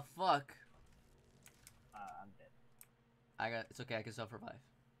 Oh, fuck. I'm dead. It's okay, I can self-revive.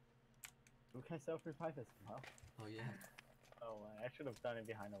 You can self-revive as well? Oh, yeah. Oh, I should have done it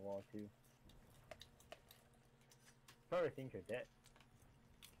behind the wall, too. Probably think you're dead.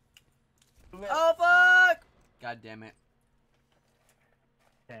 Oh, fuck! God damn it.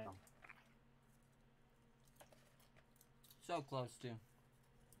 Damn. So close, too.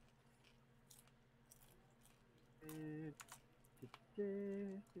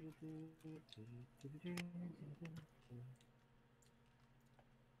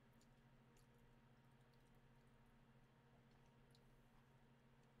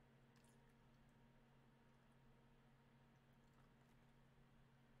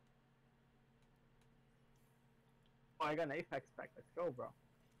 Oh, I got an Apex pack. Let's go, bro.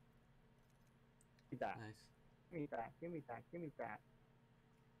 Give me that. Nice. Give me that. Give me that. Give me that.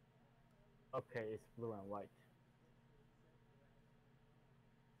 Okay, it's blue and white.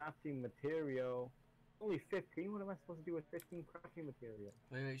 Crafting material. Only 15? What am I supposed to do with 15 crafting material?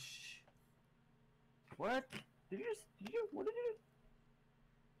 Wait, shh. What? What did you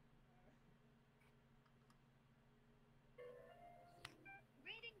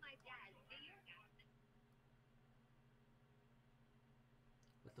Reading my dad's video.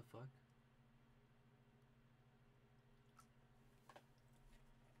 What the fuck?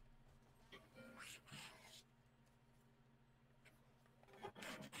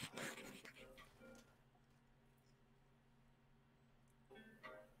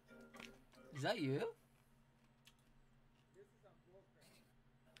 Is that you?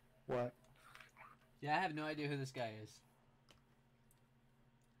 What? Yeah, I have no idea who this guy is.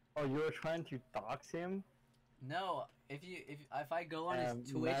 Oh, you were trying to dox him? No, if I go on his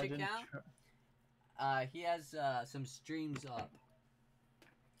Twitch Imagine account, he has some streams up.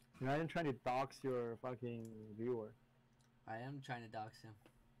 Imagine trying to dox your fucking viewer. I am trying to dox him.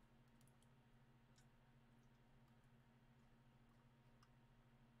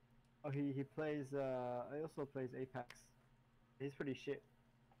 Oh, he plays, he also plays Apex. He's pretty shit.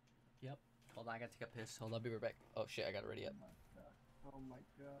 Yep. Hold on, I gotta take a piss. Hold on, I'll be right back. Oh shit, I got it ready up. Oh my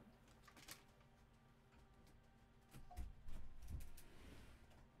god.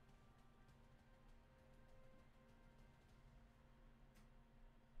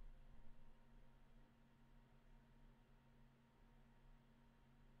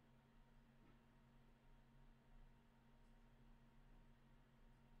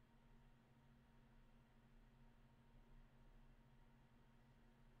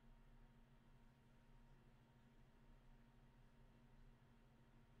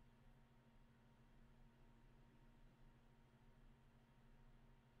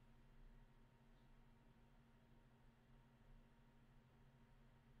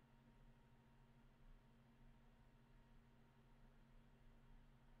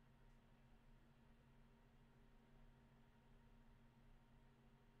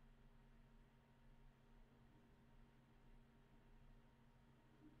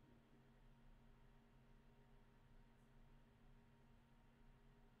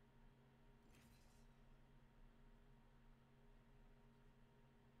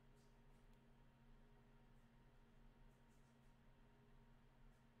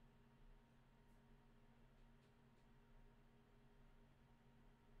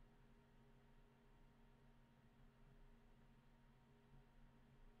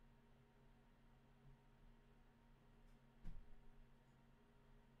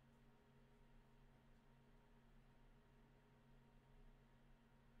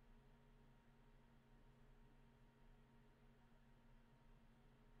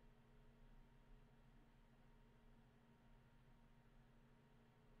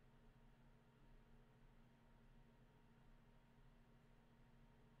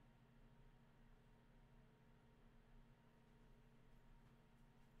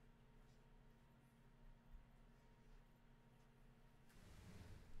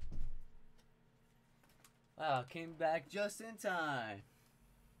 Wow, came back just in time.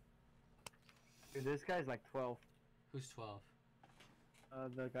 Dude, this guy's like 12. Who's 12?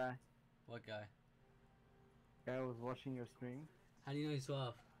 The guy. What guy? Guy was watching your stream. How do you know he's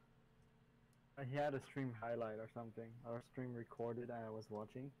 12? He had a stream highlight or something, or a stream recorded and I was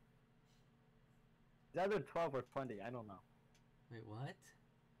watching. It's either 12 or 20, I don't know. Wait, what?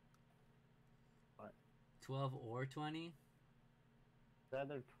 What? 12 or 20? It's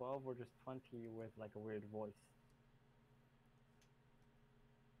either 12 or just 20 with like a weird voice.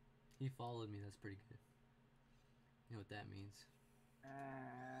 He followed me. That's pretty good. You know what that means?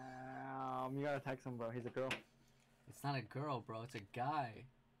 You gotta text him, bro. He's a girl. It's not a girl, bro. It's a guy.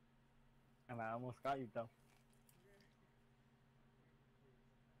 And I almost got you, though.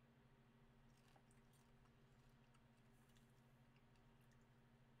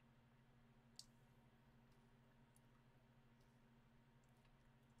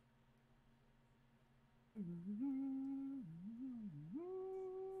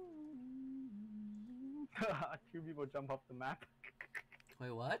 Two people jump off the map.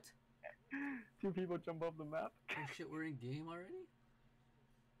 Wait, what? Two people jump off the map. Oh shit, we're in game already?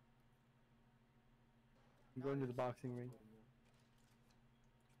 I'm going to the boxing ring.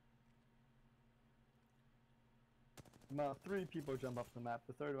 Well, 3 people jump off the map.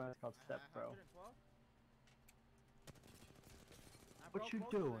 The third one is called Step Bro. What you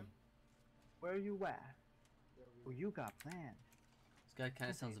doing? Where you at? Oh, you got planned. This guy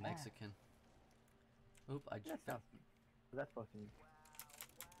kind of Don't sounds say that. Mexican. Oop, I That just sounds. That's supposed to mean.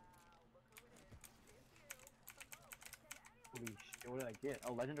 Holy shit, what did I get?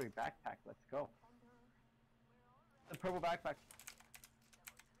 Oh, legendary backpack. Let's go. The purple backpack.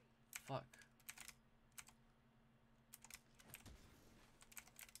 Fuck.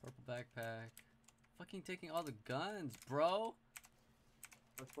 Purple backpack. Fucking taking all the guns, bro.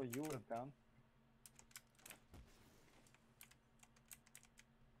 That's what you would have done.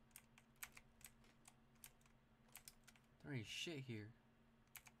 There ain't shit here.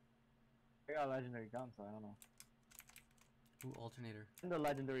 I got a legendary gun, so I don't know. Ooh, alternator. And the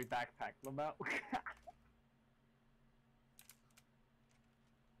legendary backpack. Lamau.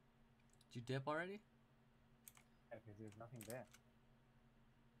 Did you dip already? Yeah, because there's nothing there.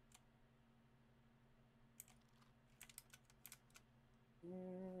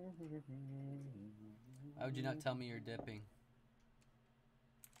 Why would you not tell me you're dipping?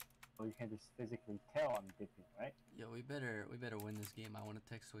 Well, you can just physically tell I'm dipping, right? Yo, we better win this game. I want to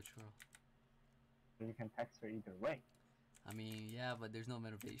text Switch Girl. So you can text her either way. I mean, yeah, but there's no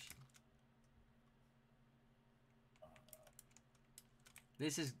motivation.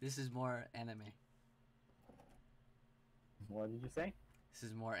 This is more anime. What did you say? This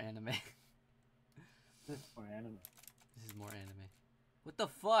is more anime. This is for anime. This is more anime. What the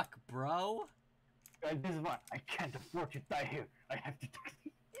fuck, bro? This is why I can't afford to die here. I have to text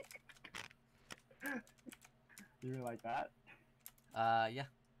you. You mean like that? Yeah.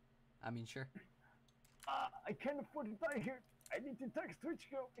 I mean, sure. I can't afford to die here. I need to text Twitch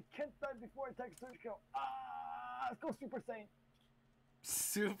Go. I can't die before I text Twitch Go. Let's go Super Saiyan.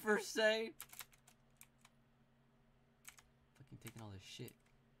 Super Saiyan? Fucking taking all this shit.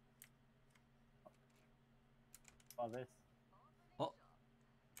 Oh, this. Oh.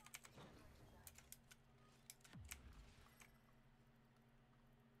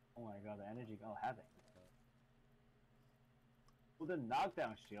 Oh my god, the energy. Oh, have it. Well, the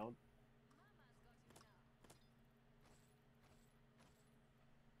knockdown shield.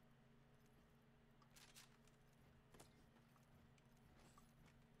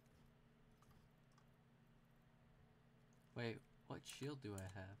 Wait, what shield do I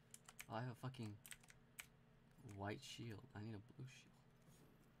have? Oh, I have a fucking white shield. I need a blue shield.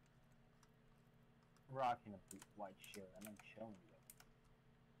 Rocking a white shield, and I'm showing you.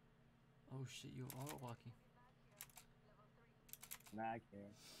 Oh shit, you are walking. Mag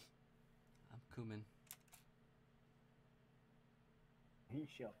here. I'm Kumin. Heat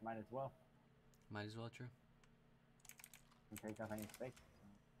shield, might as well. Might as well, true. Can take off any space.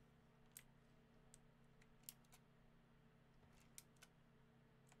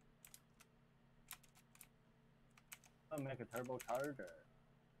 I'll make a turbocharger.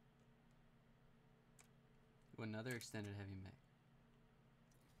 Ooh, another extended heavy mech.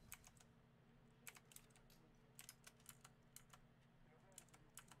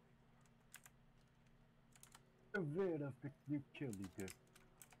 Rid of you kill me, good.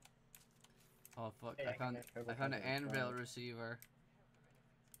 Oh fuck! Hey, I I can found make turbo I found an charger as anvil well. receiver.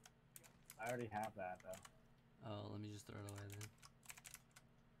 I already have that though. Oh, let me just throw it away then.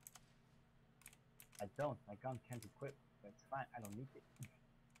 I don't. My gun can't equip. But it's fine. I don't need it.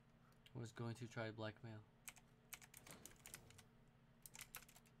 Was going to try blackmail.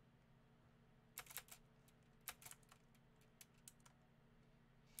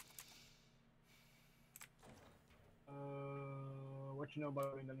 What you know about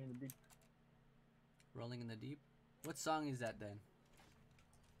Rolling in the Deep? Rolling in the deep. What song is that then?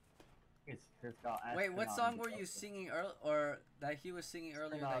 It's called Wait, what Astronaut song in were you Tokyo. singing earlier, or that he was singing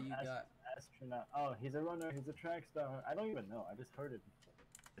earlier that you got? Astronaut. Oh, he's a runner. He's a track star. I don't even know. I just heard it in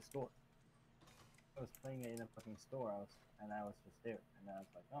the store. I was playing it in a fucking store. I was just there, and I was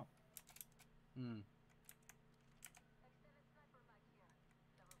like, oh. Hmm.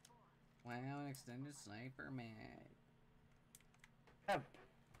 Wow, an extended sniper mag. I have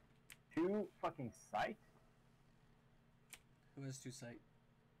 2 fucking sight. Who has 2 sight?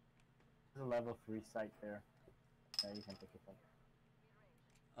 There's a level 3 sight there. Yeah, you can pick it up.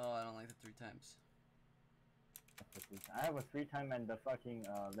 Oh, I don't like the 3 times. I have a 3 time and the fucking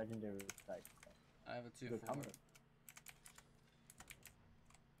legendary sight. So. I have a 2 Good 4. combo.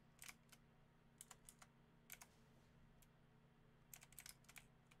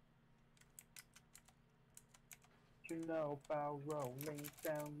 You know about rolling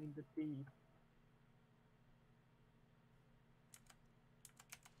down in the deep.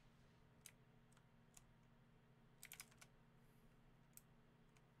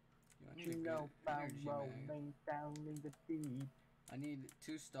 Yo, I need You a know good about energy mag. rolling down in the deep. I need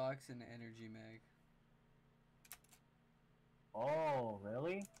 2 stocks and an energy mag. Oh,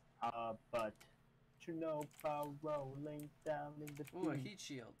 really? But you know about rolling down in the Ooh, a deep. heat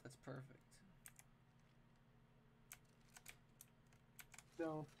shield. That's perfect.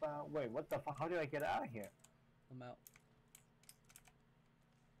 So wait, what the fuck? How do I get out of here? I'm out.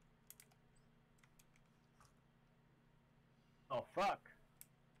 Oh fuck!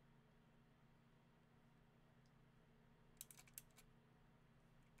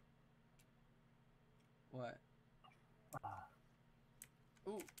 What? Ah,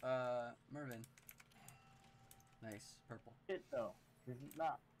 Ooh, Mervin. Nice, purple. shit though. This is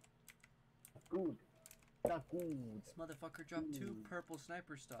not good. Not good. This motherfucker dropped 2 Ooh. purple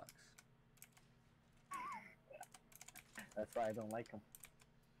sniper stocks. That's why I don't like him.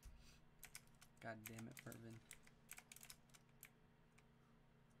 God damn it, Mervin.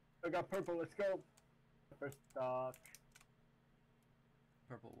 I got purple. Let's go. First stock.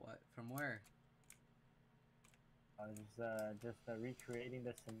 Purple what? From where? I was just recreating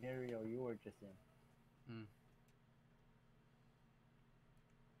the scenario you were just in. Hmm.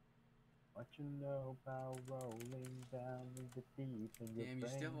 What you know about rolling down in the deep and your Damn, you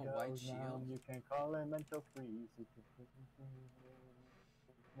brain still have a white goes numb, shield? you can call it mental freeze.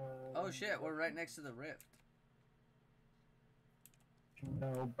 Oh shit, we're right next to the rift. What you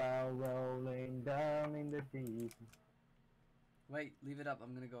know about rolling down in the deep. Wait, leave it up.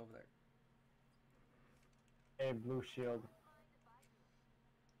 I'm gonna go over there. Hey, blue shield.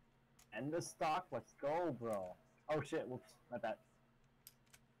 And the stock, let's go, bro. Oh shit, whoops, my bad.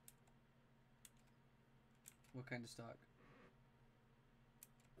 What kind of stock?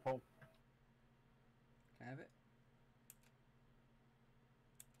 Oh, Can I have it?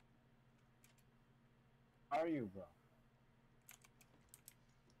 how are you, bro?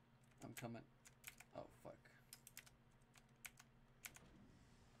 I'm coming. Oh fuck.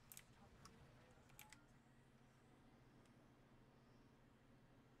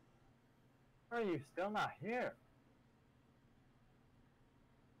 How are you still not here?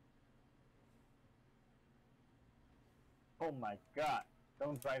 Oh my god.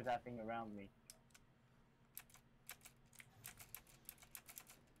 Don't drive that thing around me.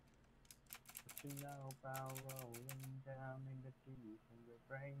 What you know about rolling down in the deep and your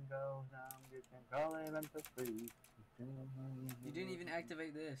brain goes numb, you can call it mental freeze. You didn't even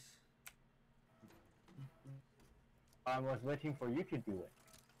activate this. I was waiting for you to do it.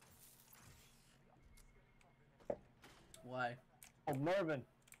 Why? Oh, Mervin.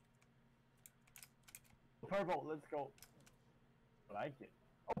 Purple, let's go. I like it.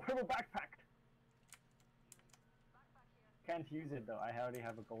 Oh, purple backpack. Can't use it though. I already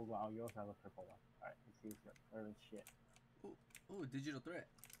have a gold one. Oh, you also have a purple one. Alright, let's use it. Mervin's shit. Ooh, digital threat.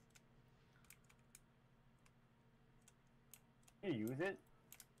 Can you use it?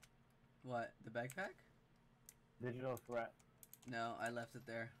 What? The backpack? Digital threat. No, I left it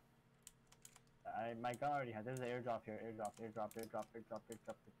there. My gun already has. There's an airdrop here. Airdrop.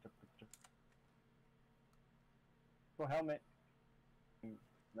 Go helmet.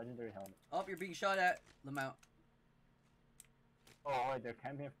 Legendary helmet. Oh, you're being shot at. Lamount. Oh, wait, they're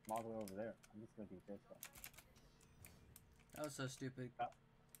camping from all the way over there. I'm just gonna do this one. That was so stupid. Oh.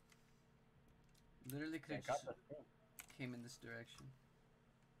 Literally could Yeah, have got just the thing. came in this direction.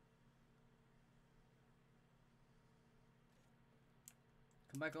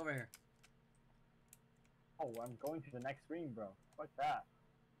 Come back over here. Oh, I'm going to the next ring, bro. Fuck that.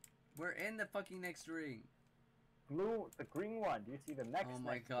 We're in the fucking next ring. Blue, the green one. Do you see the next? Oh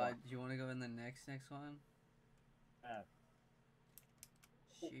my next god, one? do you want to go in the next one? Yeah.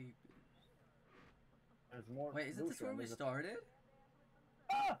 Sheep. There's more. Wait, isn't this loot where around. we There's a- started?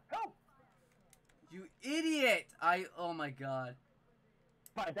 Ah! Help! You idiot! Oh my god.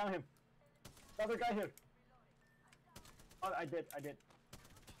 Fine, down him. Another guy here. Oh, I did.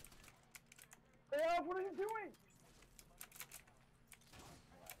 Yeah, what are you doing?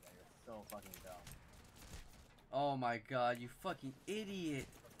 You're so fucking dumb. Oh my god, you fucking idiot.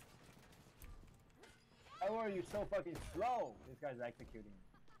 How are you so fucking slow? This guy's executing.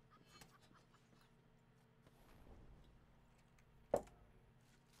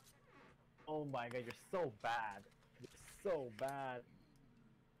 Oh my god, you're so bad. You're so bad.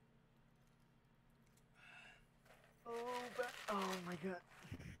 Oh, oh my god.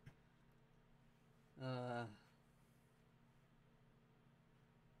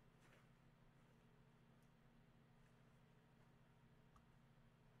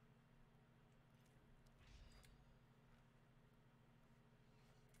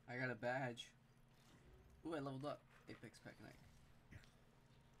 I got a badge. Ooh, I leveled up. Apex Pack Night.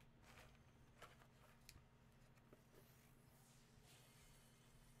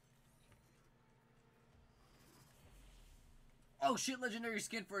 Oh shit, legendary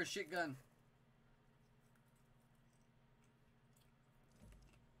skin for a shit gun.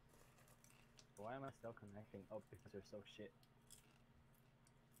 Why am I still connecting? Oh, because they're so shit.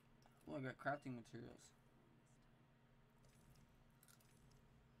 Oh, I got crafting materials.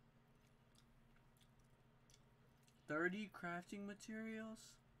 $30 crafting materials?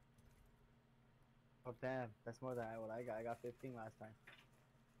 Oh damn, that's more than what I got. I got 15 last time.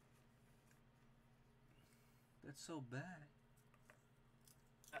 That's so bad.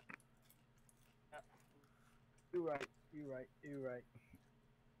 You're right. You're right. You're right.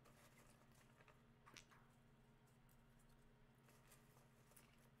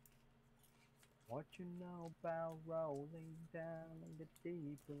 What you know about rolling down in the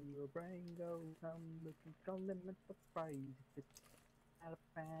deep when your brain goes numb, looking to limit the phrase if it's out of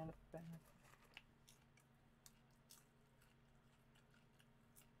bad. What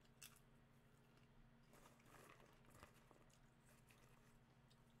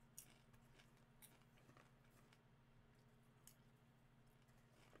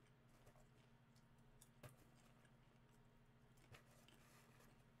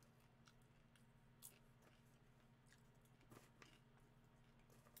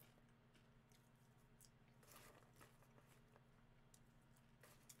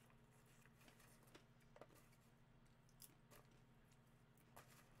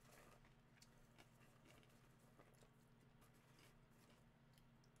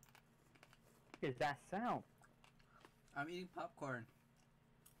is that sound? I'm eating popcorn.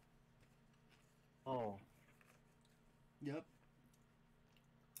 Oh. Yep.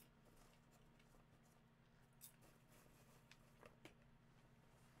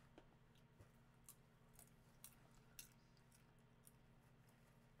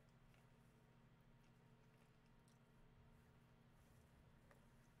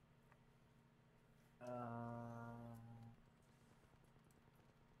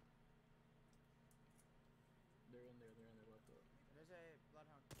 They're in there. Let's go. There's a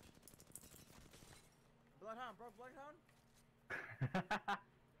bloodhound. Bloodhound, bro, bloodhound.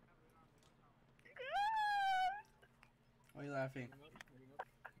 Why are you laughing?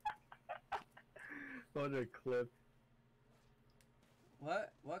 Those are clips.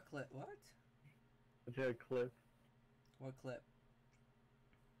 What? What clip? What? Those are clips. What clip?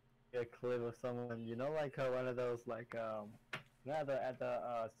 A clip of someone, you know, like one of those, like, you know, at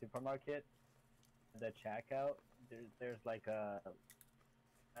the supermarket, the checkout, there's like the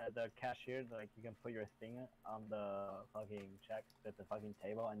cashier, like you can put your thing on the fucking check at the fucking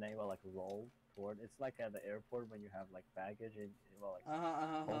table, and then you will like roll toward. It's like at the airport when you have like baggage, and it will like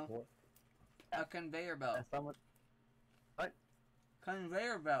roll toward. A conveyor belt. And someone, what?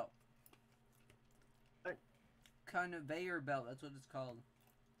 Conveyor belt. What? Conveyor belt. That's what it's called.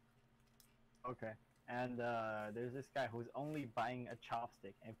 Okay. And there's this guy who's only buying a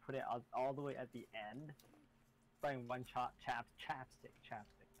chopstick and put it all the way at the end. Buying one chapstick.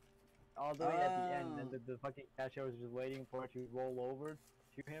 All the way at the end, and the fucking cashier was just waiting for it to roll over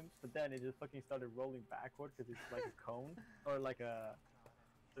to him, but then it just fucking started rolling backward because it's like a cone or like a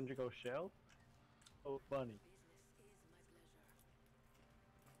cylindrical shell. So funny.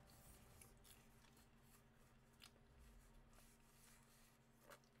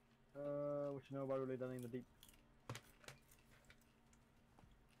 What you know about rolling down in the deep?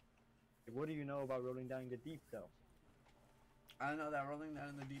 What do you know about rolling down in the deep, though? I know that rolling down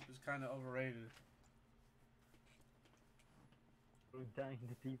in the deep is kind of overrated. Rolling down in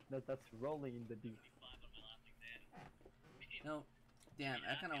the deep? That's rolling in the deep. No, damn,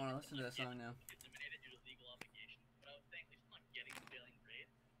 I kind of want to listen to that song now.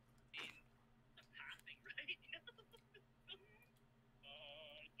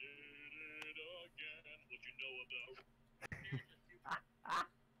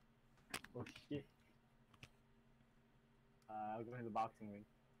 Oh shit. I'll go to the boxing ring.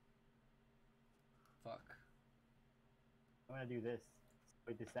 Fuck. I'm gonna do this.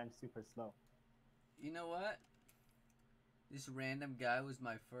 It descends super slow. You know what? This random guy was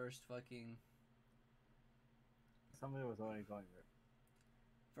my first fucking Somebody was already going there.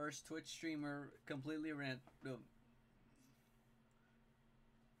 first Twitch streamer, completely random.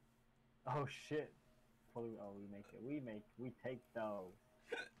 Oh shit. Oh, we make it. We take those.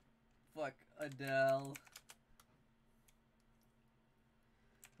 Fuck Adele.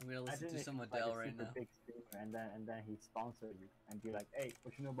 I'm gonna listen to some expect, Adele a right super now. big streamer and then he sponsored you and be like, hey,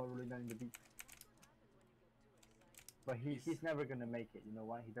 what you know about Rolling Down the Beat? But he's never gonna make it. You know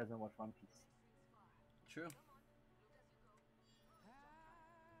why? He doesn't watch One Piece. True.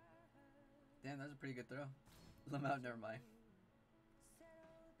 Damn, that's a pretty good throw. I'm out, never mind.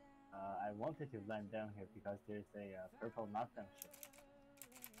 I wanted to land down here because there's a purple knockdown ship.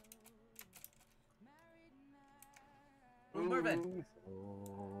 Ooh, Mervin! Ooh,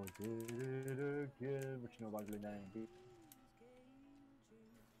 so good. What you know about Rolling Down the Beat?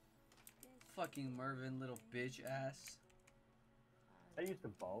 Fucking Mervin, little bitch ass. I used the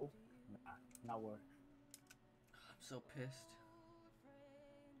bow. Nah, not worth. I'm so pissed.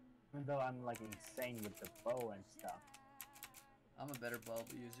 Even though I'm like insane with the bow and stuff. I'm a better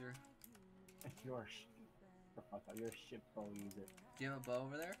bulb user. You're the fuck up. You're a shit bow user. Do you have a bow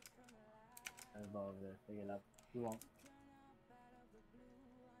over there? There's a bow over there. Pick it up. You won't.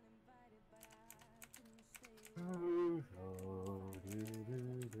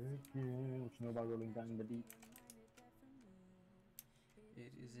 What you know about Rolling Down the Beat?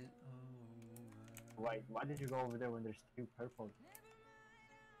 It isn't over. Right, why did you go over there when there's two purple?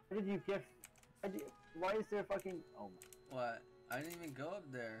 Why did you give? Why is there fucking? Oh my. What? I didn't even go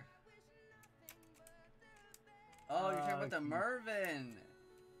up there. Oh, you're talking about the Okay. Mervin!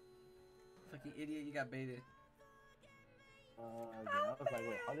 Fucking idiot, you got baited. Yeah, I was like,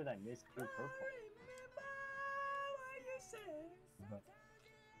 wait, how did I miss two purple?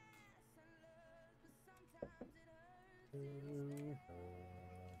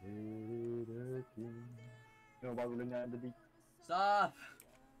 You know about Rolling Down the Beat? Stop!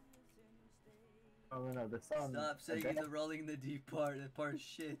 Oh no, the song. Stop saying the rolling the deep part. That part's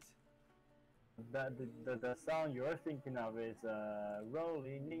shit. The song you're thinking of is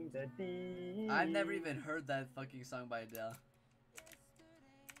Rolling in the Deep. I've never even heard that fucking song by Adele.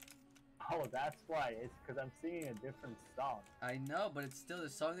 Oh, that's why. It's because I'm singing a different song. I know, but it's still the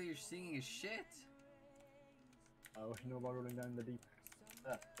song that you're singing is shit. What you know about Rolling Down the Deep?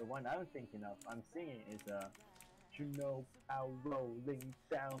 The one I'm thinking of, I'm singing is you know how rolling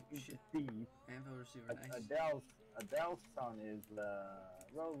down in Shit. the deep. Anvil receiver, nice. Adele's song is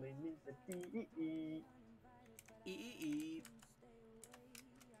rolling in the deep. E.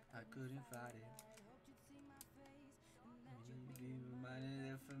 I couldn't fight it. Maybe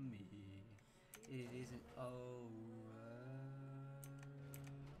reminded it for me. It isn't over.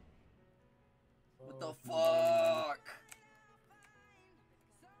 What the fuck?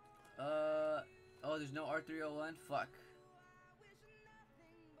 Oh, there's no R301? Fuck.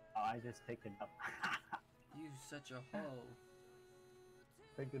 Oh, I just picked it up. You such a hoe.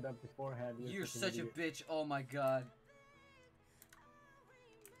 Picked it up beforehand. You're such a bitch, oh my god.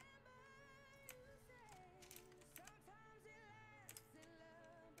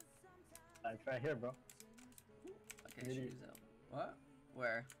 It's right here, bro. Okay, Idiot. shoes out. What?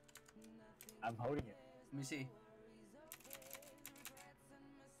 Where? I'm holding it. Let me see.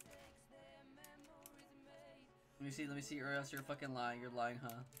 Let me see, or else you're fucking lying. You're lying,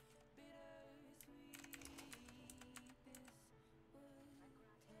 huh?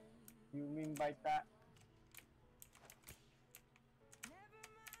 You mean by that?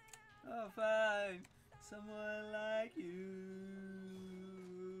 I'll find someone like you.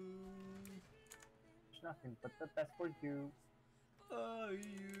 There's nothing but the best for you. For you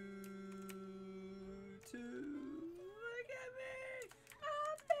to look at me.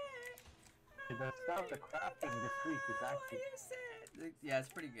 The stuff, the crafting this week is actually. Yeah, it's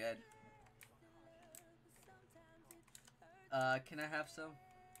pretty good. Can I have some?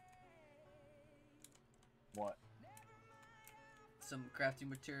 What? Some crafting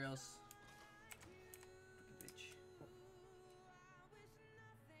materials. Fucking bitch.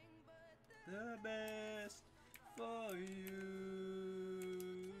 The best for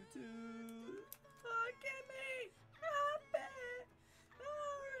you to look at me. Happy.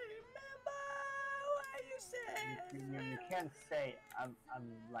 I'll remember what you said. You can't say I'm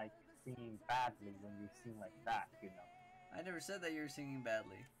like singing badly when you sing like that, you know. I never said that you were singing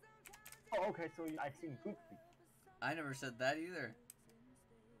badly. Oh, okay, so I sing goofy. I never said that either.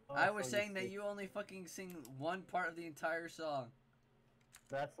 Oh, I was so saying that see. you only fucking sing one part of the entire song.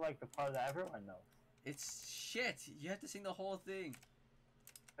 That's like the part that everyone knows. It's shit. You have to sing the whole thing.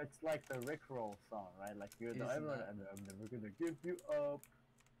 It's like the Rickroll song, right? Like you're the It's everyone, not. and I'm never gonna give you up.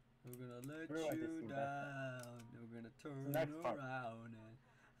 We're gonna let Everyone just you sing that down. We're gonna turn next part. around and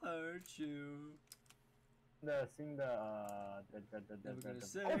hurt you. Sing the Never gonna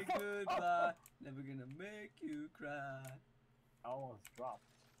say oh, fuck! goodbye. Never gonna make you cry. I almost dropped.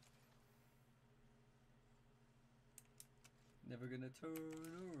 Never gonna turn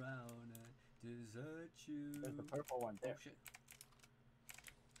around and desert you. There's the purple one Oh there. shit.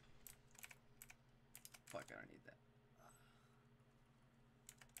 Fuck, I don't need that.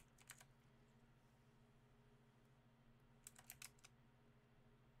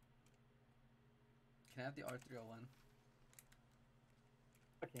 Can I have the R301?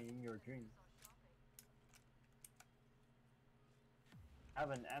 Fucking in your dreams. I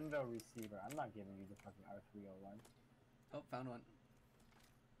have an Anvil receiver. I'm not giving you the fucking R301. Oh, found one.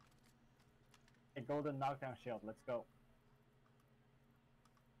 A golden knockdown shield. Let's go.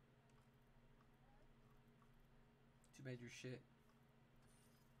 Too bad you're shit.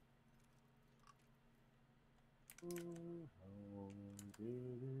 Ooh, oh,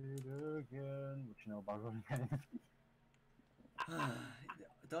 did it again. What you know about Rolling Enemy?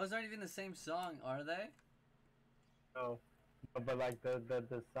 Those aren't even the same song, are they? So, but like the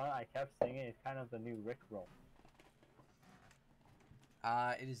song I kept singing is kind of the new Rickroll.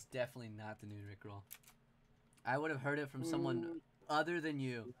 It is definitely not the new Rickroll. I would have heard it from someone other than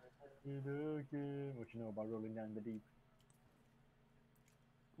you. Did it again. What you know about Rolling Down the Deep?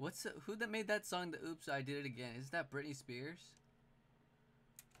 Who that made that song? The Oops, I Did It Again. Is that Britney Spears?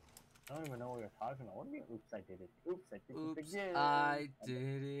 I don't even know what you're talking about. What do you mean, oops, I did it? Oops, I did it Oops, again. I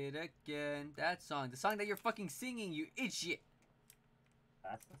did it again. That song. The song that you're fucking singing, you idiot.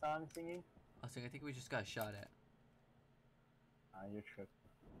 That's the song I'm singing? I was saying, I think we just got shot at. You're tripping.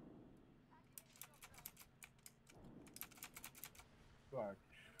 You are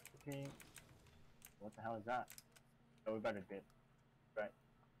tripping. What the hell is that? Oh, we better dip. Right.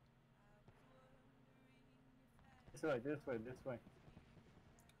 This way, this way, this way.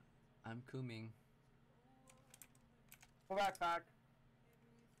 I'm Kuming. Go back. I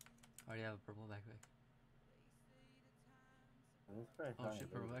already have a purple backpack. This guy's Oh trying shit,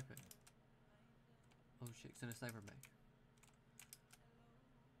 to purple do it. backpack. Oh shit, it's in a sniper bag.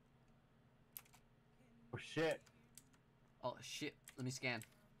 Oh shit. Oh shit, let me scan.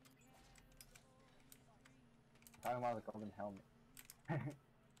 Talking about the golden helmet.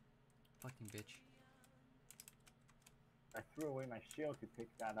 Fucking bitch. I threw away my shield to pick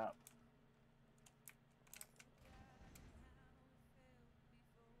that up.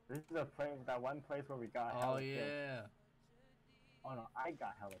 This is that one place where we got Oh hella kills. yeah. Oh no, I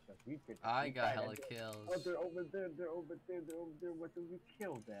got hella kills. We did. I we got died hella and kills. Oh, they're over there. They're over there. They're over there. What did we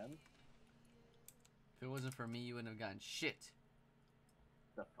kill them? If it wasn't for me, you wouldn't have gotten shit.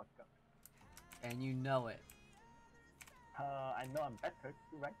 The fuck up. And you know it. I know I'm better.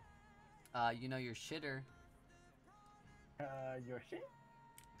 You're right. You know you're shitter. Your shit.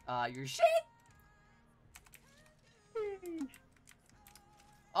 You're shit.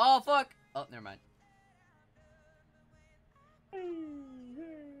 Oh fuck. Oh, never mind.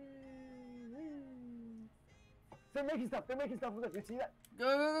 They're making stuff. They're making stuff. Look, you see that?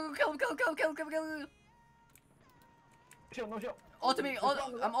 Go, kill him, kill him. Shield, no shield. Ultimate,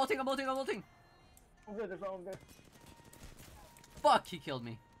 I'm ulting. Over there, there's one over there. Fuck, he killed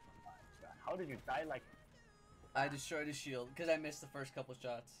me. How did you die like? I destroyed his shield because I missed the first couple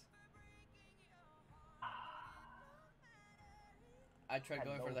shots. I tried Had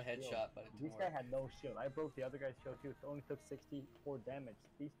going no for the shield. headshot, but it This didn't guy work. had no shield. I broke the other guy's shield too. It only took 64 damage.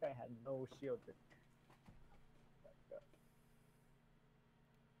 This guy had no shield.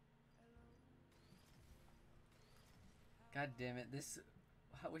 God damn it!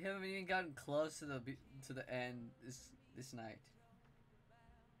 We haven't even gotten close to the end this night.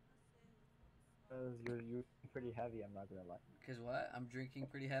 You're pretty heavy. I'm not gonna lie. Cause what? I'm drinking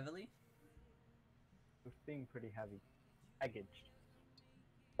pretty heavily. You're being pretty heavy. Baggage.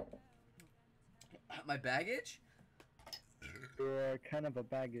 My baggage? You're kind of a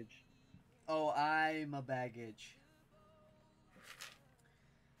baggage. Oh, I'm a baggage.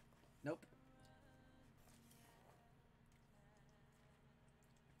 Nope.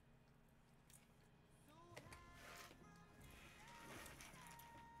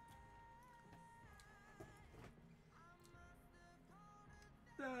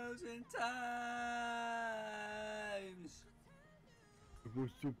 Thousand times.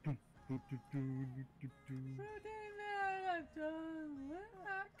 Darling, when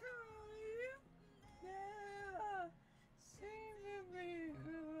I call you, never seem to be.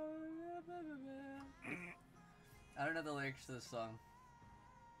 I don't know the lyrics to this song.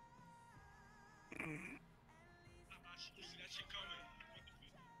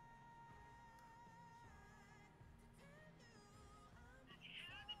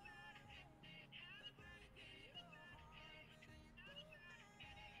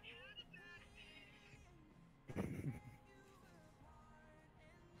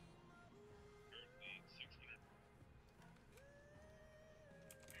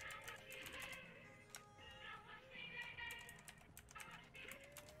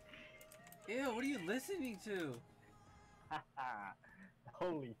 Ew, what are you listening to?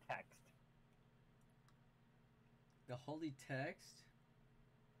 Holy text. The holy text?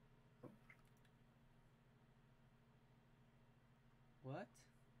 What?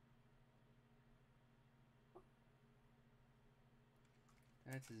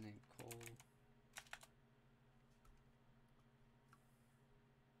 That's his name, Cole.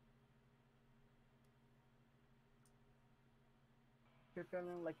 If you're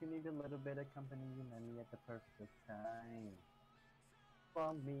feeling like you need a little bit of company, you met me at the perfect time.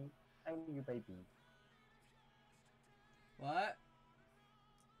 From me, I want you, baby. What?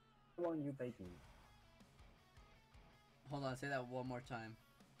 I want you, baby. Hold on, say that one more time.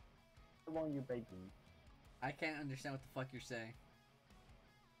 I want you, baby. I can't understand what the fuck you're saying.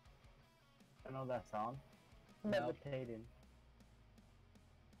 I know that song. No. Levitating.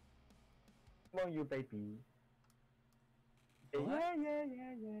 I want you, baby. What?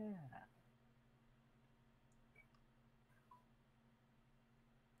 Yeah.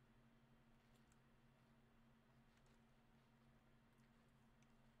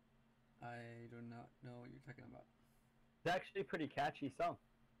 I do not know what you're talking about. It's actually a pretty catchy song.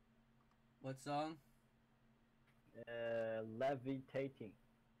 What song? Levitating.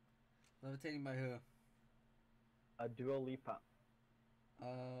 Levitating by who? A Dua Lipa.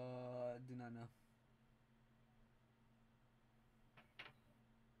 Do not know.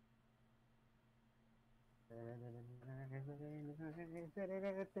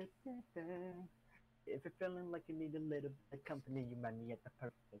 If you're feeling like you need a little bit of company, you met me at the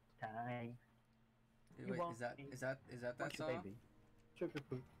perfect time. Hey, You wait, want is that me? that Want you, song? baby. Sugar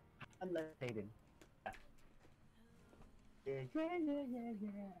fruit. I'm levitating. Yeah.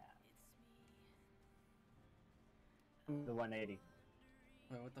 The 180.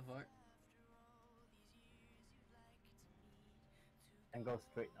 Wait, what the fuck? And go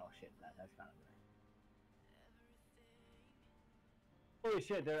straight. Oh shit, that's not right. Holy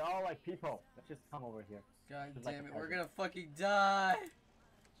shit, they're all like people. Let's just come over here. God Just like damn a it, we're peasant. gonna fucking die!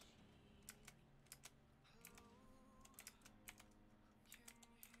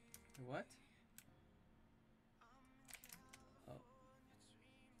 What? Oh.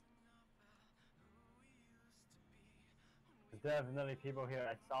 There's definitely people here.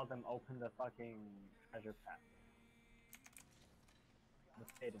 I saw them open the fucking treasure pack.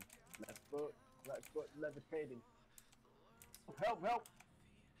 Levitating. Let's go levitating. Help!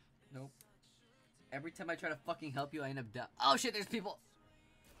 Nope. Every time I try to fucking help you, I end up down. Oh shit, there's people!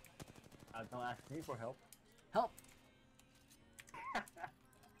 Don't ask me for help. Help! I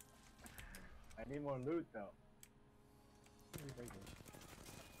need more loot though.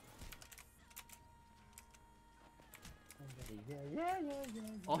 Yeah.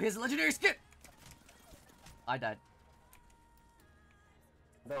 Oh, he has a legendary skin! I died.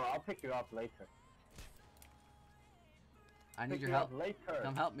 No, I'll pick you up later. I need Pick your you up help. later.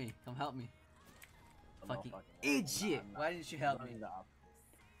 Come help me. Come help me. I'm not Fucking fucking- idiot! I'm not- Why didn't you help me? I'm not-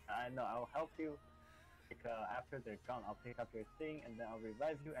 I know, I'll help you. After they're gone, I'll pick up your thing and then I'll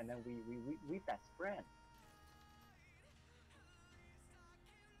revive you and then we best friends.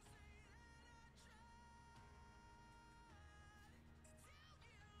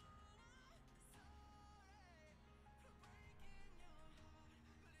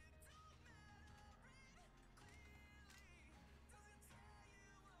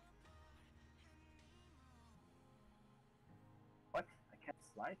 What? I can't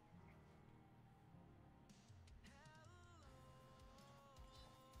slide?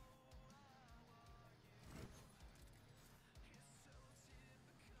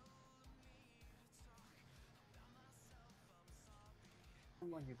 I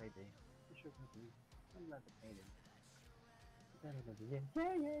want you, baby. You should be. I'm levitating.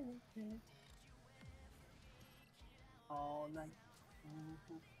 Yeah. All night.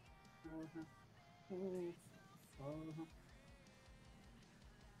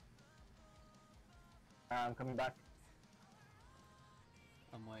 I'm coming back.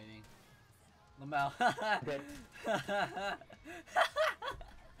 I'm waiting. Lamau. Okay.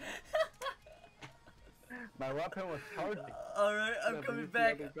 My weapon was charging. Alright, I'm Yeah, but coming you see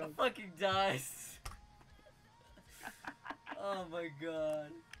back. other guns. Fucking dies. Oh my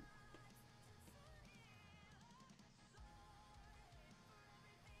god.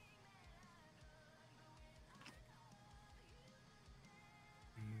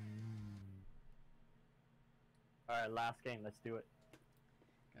 Alright, last game. Let's do it.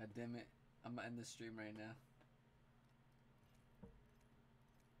 God damn it. I'm gonna end the stream right now.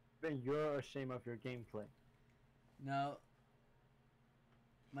 Then you're ashamed of your gameplay. No.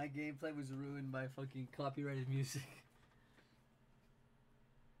 My gameplay was ruined by fucking copyrighted music.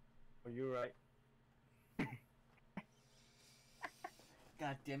 Oh, you're right.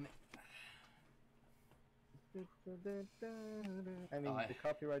 God damn it. I mean, Oh, the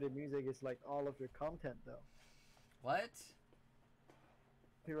copyrighted music is like all of your content, though. What?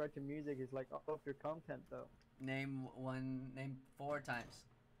 Copyrighted music is like all of your content, though. Name 4 times.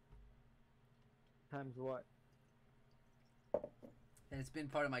 Times what? And it's been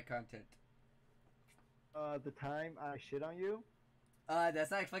part of my content. The time I shit on you,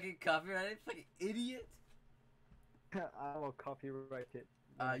 That's not fucking copyrighted, fucking idiot. I will copyright it.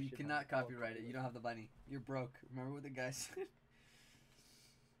 when I You shit on cannot I will copyright it. You don't have the money. You're broke. Remember what the guy said?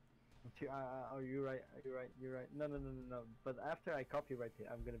 Oh, you're right. You're right. You're right. No. But after I copyright it,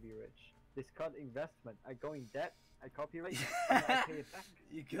 I'm gonna be rich. This called investment. I go in debt. I copyright. And I pay it back.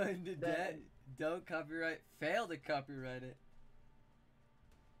 You go into debt. Don't copyright. Fail to copyright it.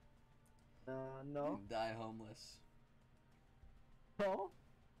 No. You die homeless. No.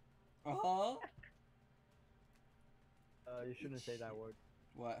 Uh-huh. You shouldn't say that word.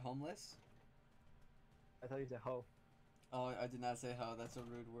 What, homeless? I thought you said ho. Oh, I did not say ho. That's a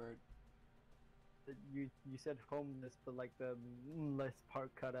rude word. You said homeless, but like the less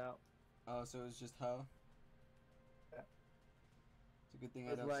part cut out. Oh, so it was just ho? Yeah. It's a good thing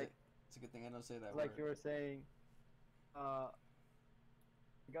I It's don't like- say. It's a good thing I don't say that It's word. like you were saying, I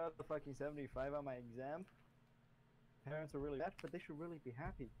got the fucking 75 on my exam. Parents are really mad, but they should really be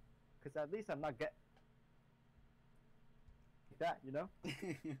happy, cause at least I'm not get like that, you know.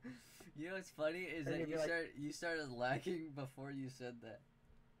 You know what's funny is And that you'd be like- you started lacking before you said that.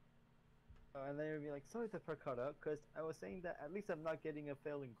 And then you'd be like, sorry to part cut out, cause I was saying that at least I'm not getting a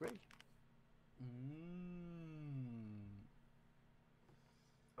failing grade.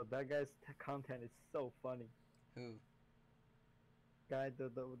 But that guy's content is so funny. Who? Guy,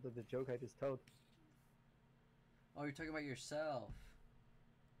 the joke I just told. Oh, you're talking about yourself.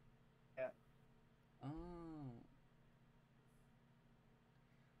 Yeah. Oh.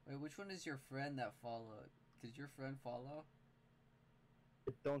 Wait, which one is your friend that followed? Did your friend follow?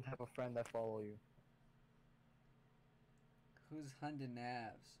 I don't have a friend that follow you. Who's Honda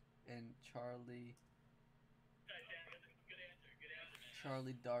Navs and Charlie?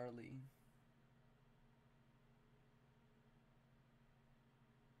 Charlie Darley.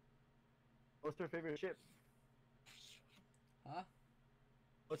 What's your favorite ship? Huh?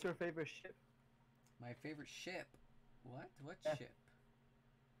 What's your favorite ship? My favorite ship. What? What Yeah. ship?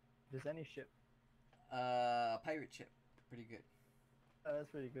 Just any ship. Pirate ship. Pretty good. Oh, that's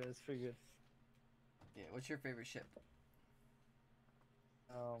pretty good. That's pretty good. Yeah. What's your favorite ship?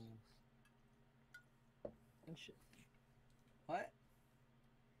 Friendship. What?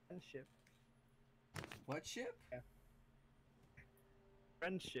 Friendship. What ship?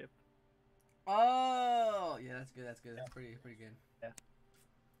 Friendship. Oh, yeah. That's good. That's good. That's pretty good.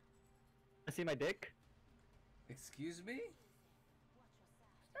 I see my dick. Excuse me?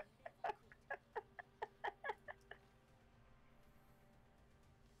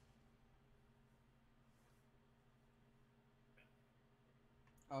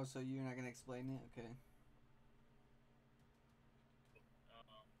 Oh, so you're not gonna explain it? Okay.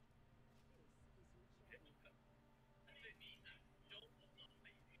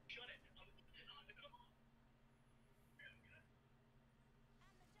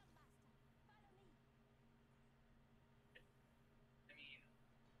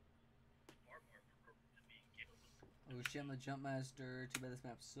 Oh shit, I'm the jump master. Too bad this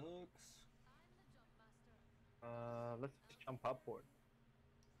map sucks. Let's just jump upward.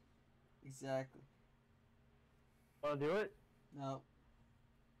 Exactly. Wanna do it? No.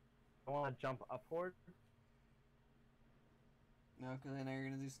 I wanna jump upward. No, because I know you're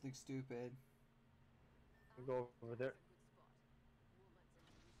gonna do something stupid. We'll go over there.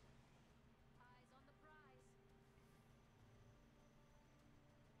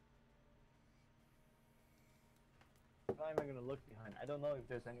 I'm not even gonna look behind. I don't know if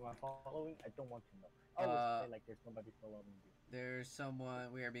there's anyone following. I don't want to know. I always Uh, play like there's nobody following you. There's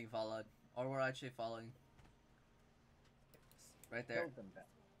someone. We are being followed. Or we're actually following. Right there. Killed them then.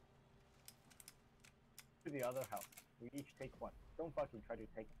 To the other house. We each take one. Don't fucking try to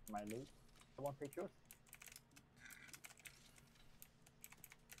take my loot. I won't take yours.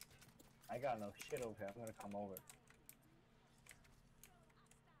 I got no shit over here. I'm gonna come over.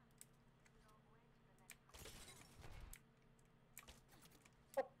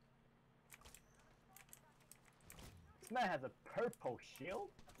 Oh. This man has a purple shield?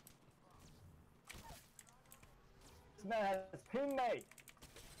 This man has his teammate!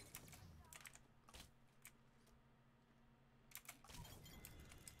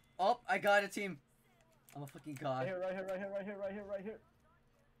 Oh, I got a team. I'm a fucking god. Right here, right here, right here, right here, right here, right here.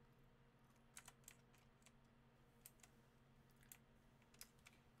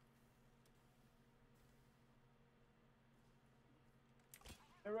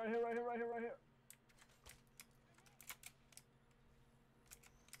 Right here, right here, right here, right here.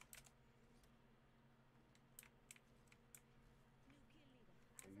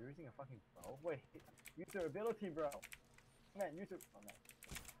 You're using a fucking bow? Wait, use your ability, bro. Man, use your. Oh, no.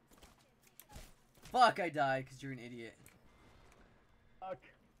 Fuck, I died because you're an idiot. Fuck.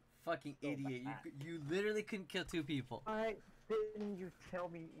 Fucking So idiot. bad. You literally couldn't kill 2 people. Why didn't you tell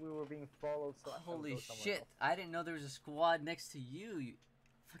me we were being followed? So I had to Holy go somewhere shit. else? I didn't know there was a squad next to you. You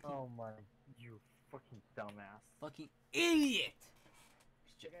fucking, Oh my, you fucking dumbass. fucking idiot.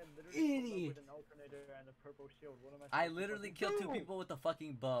 Like, I literally pulled up Idiot. with an alternator and a purple shield. What am I supposed to literally fucking killed 2 do? people with a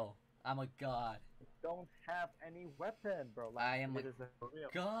fucking bow. I'm a god. Don't have any weapon, bro. I am it a is a real.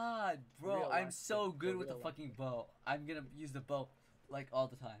 God, bro, Real I'm life so shit, good for with the real life fucking bow. I'm gonna use the bow like all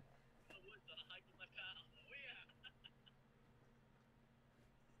the time.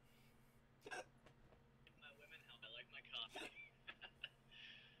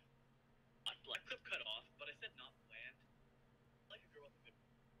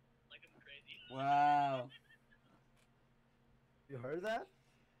 Wow. You heard that?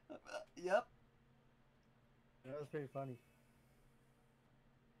 Yep. That was pretty funny.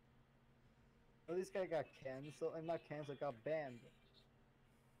 Oh, this guy got canceled. I'm not canceled, got banned.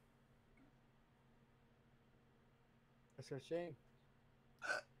 That's a shame.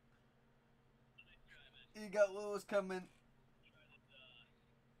 You got what was coming.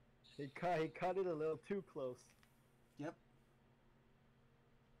 He cut it a little too close. Yep.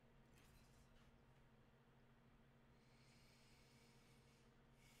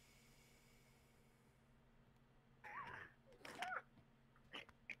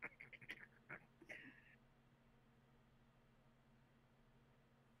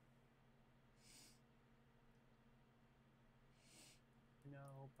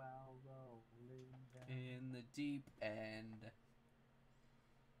 No bow rolling down. In the deep end.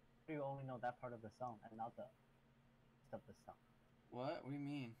 You only know that part of the song and not the rest of the song. What? What do you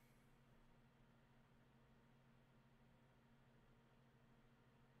mean?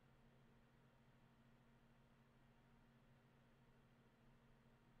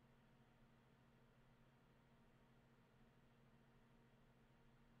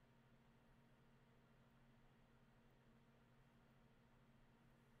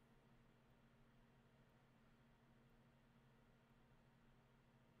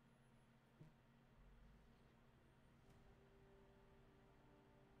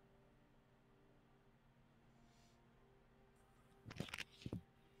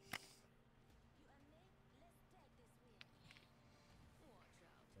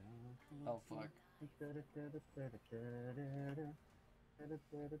 Oh fuck.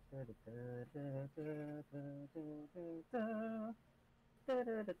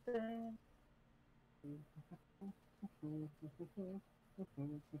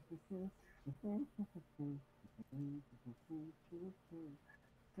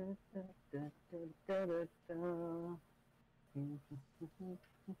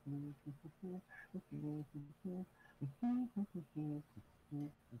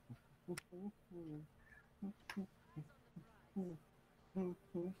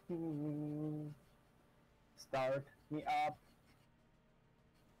 Start me up.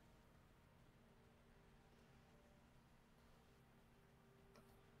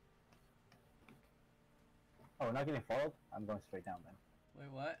 Oh, we're not getting followed? I'm going straight down then.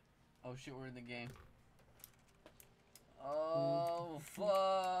 Wait, what? Oh shit, we're in the game. Oh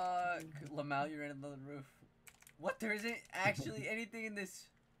fuck! Lamau, you ran on the roof. What? There isn't actually anything in this.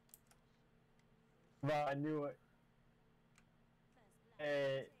 Well, I knew it.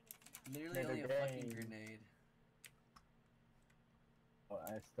 Hey, Literally Never only a fucking game. grenade. oh,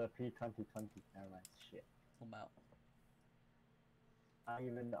 it's the P2020. Never mind. Shit. Lamau. Not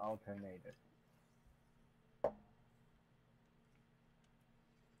even the alternator.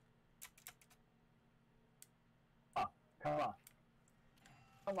 Come on.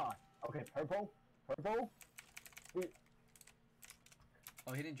 Come on. Okay, purple. Purple.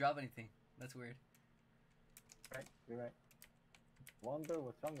 Oh, he didn't drop anything. That's weird. Right, you're right. Wonder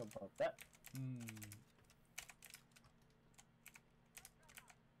what's wrong about that. Hmm.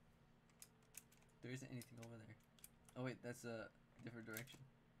 There isn't anything over there. Oh wait, that's a different direction.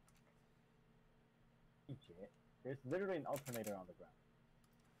 Shit. There's literally an alternator on the ground.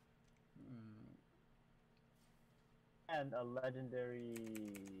 Hmm. And a legendary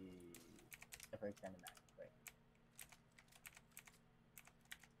FX Animax, right?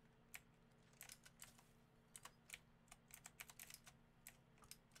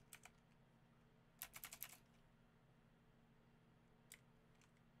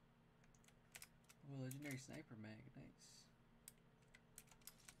 Oh, legendary sniper mag, nice.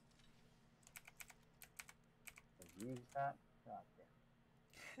 Use that. God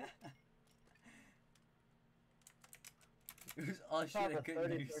damn. It was all shit Top I of couldn't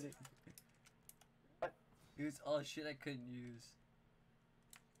 30, use. 30. What? It was all shit I couldn't use.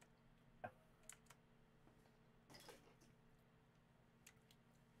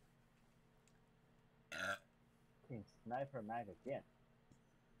 Fucking sniper mag again.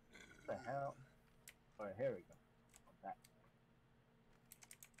 What the hell? Alright, here we go. Back.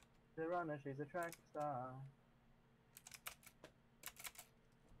 The runner, she's a track star.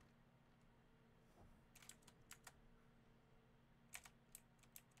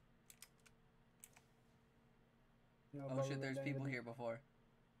 Oh shit, there's people here before.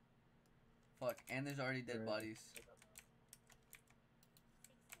 Fuck, and there's already dead bodies.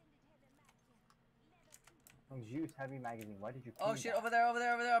 Use heavy magazine. Why did you? Oh ping shit, that? over there, over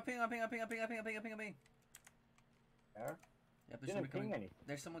there, over there. Ping, ping, ping, ping, ping, ping, ping, ping, ping. There? Yep, there's Didn't someone ping coming. anything.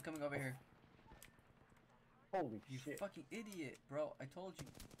 There's someone coming over here. Holy You shit! fucking idiot, bro. I told you.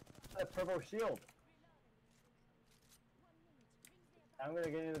 That turbo shield. I'm gonna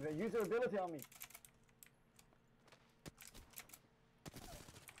get into the use your ability on me.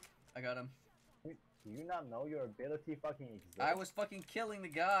 I got him. Do you not know your ability fucking exists? I was fucking killing the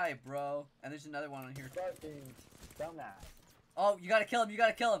guy, bro. And there's another one on here. fucking dumbass. Oh, you gotta kill him. You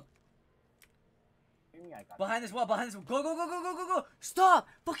gotta kill him. What do you mean I got Behind this wall, behind this wall. Go, go, go, go, go, go, go. Stop.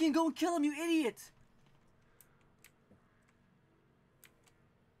 Fucking go and kill him, you idiot.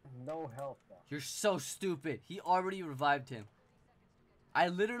 no health though? You're so stupid. He already revived him. I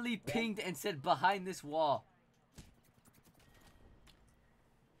literally pinged and said behind this wall.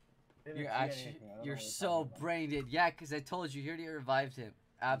 Didn't You're see actually, anything. I don't know you're what so talking about. brain dead. Yeah, because I told you, he already revived him.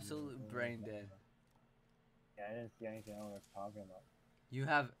 Absolute brain dead. Yeah, I didn't see anything. I don't know what you're talking about. You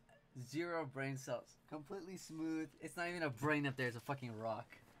have 0 brain cells. Completely smooth. It's not even a brain up there. It's a fucking rock.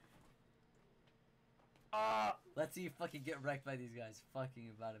 Ah! Let's see you fucking get wrecked by these guys. Fucking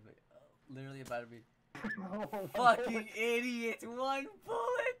about to be. Literally about to be. Oh, Fucking idiot. 1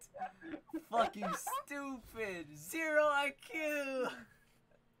 bullet. Fucking stupid. 0 IQ.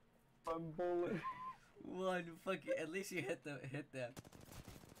 one bullet. 1 fucking. At least you hit them.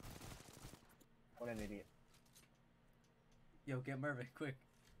 What an idiot. Yo, get Mervin quick.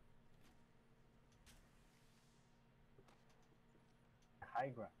 High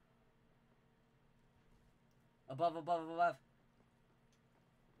ground. Above, above, above.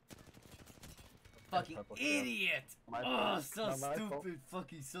 Fucking purple shield. idiot. My Oh, fault. so Not my stupid. fault.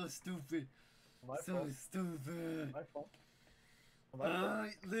 Fucking so stupid. My So fault. stupid. My fault. My fault.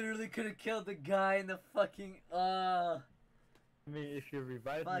 Literally could have killed the guy in the fucking. I mean, if you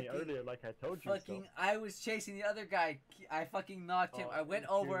revived me fucking- earlier, like I told you Fucking, I was chasing the other guy. I fucking knocked him. Oh, I went if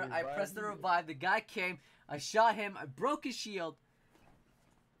you over. I pressed the revived me. revive. The guy came. I shot him. I broke his shield.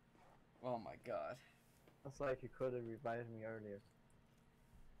 Oh my god. so. It's like you could have revived me earlier.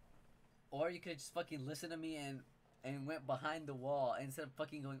 Or you could just fucking listen to me and went behind the wall instead of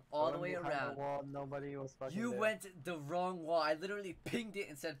fucking going all the way Behind around. The wall, nobody was fucking You there. went the wrong wall. I literally pinged it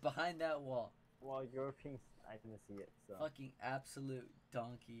and said behind that wall. Well, your ping, I didn't see it, so. Fucking absolute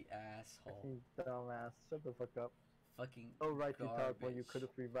donkey asshole. Fucking dumbass. Shut the fuck up. Fucking No right to talk when you garbage. could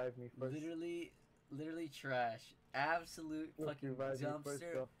have revived me first. literally trash. Absolute Look, fucking you revived me first,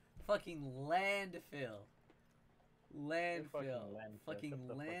 dumpster. though. Fucking landfill. Landfill. landfill. Fucking Shut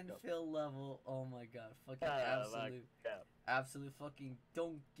the fuck up. landfill level. Oh my god. Fucking Ah, absolute. like, Absolute fucking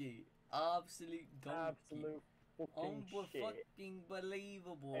donkey. Absolute donkey. absolute fucking shit. Unfucking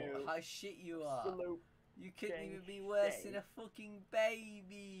believable Ew. how shit you are. Absolute You couldn't even fucking be worse shit. than a fucking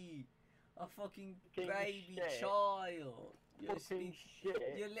baby. A fucking Fucking baby shit. child. You're, fucking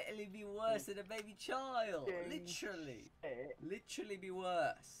shit. you literally be worse than a baby child. Fucking Literally. shit. Literally be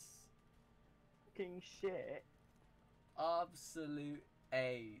worse. Fucking shit. Absolute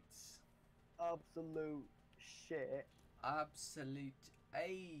AIDS. Absolute shit. Absolute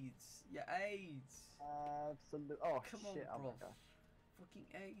AIDS. Yeah, AIDS. Absolute. Oh Come shit! on, Oh bro. my gosh. Fucking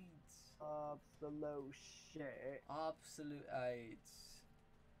AIDS. Absolute shit. Absolute AIDS.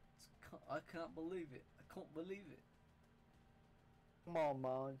 I can't believe it. I can't believe it. Come on,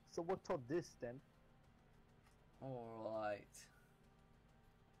 man. So what's all this then? Alright.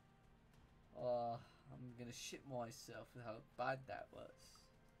 I'm gonna shit myself with how bad that was.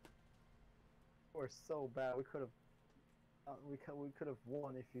 We're so bad. We could have. We could have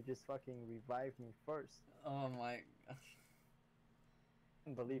won if you just fucking revived me first. Oh my. I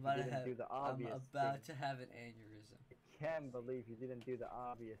can't believe I'm you didn't do the obvious I'm about thing. to have an aneurysm. I can't believe you didn't do the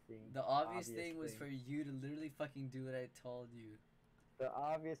obvious thing. The obvious thing was for you to literally fucking do what I told you. The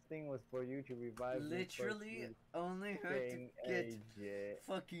obvious thing was for you to revive me first, Literally you only had to fucking get idiot.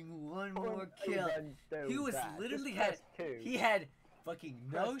 fucking one Don't more kill. even do He was that. literally Just had press two. he had fucking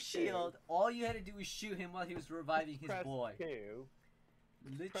no Press shield. All you had to do was shoot him while he was reviving his Press boy. two.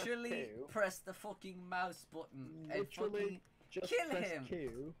 Literally two. press the fucking mouse button and Literally fucking just kill press him.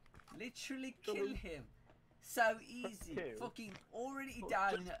 Q. literally kill Literally him. So easy. Q. Fucking already Just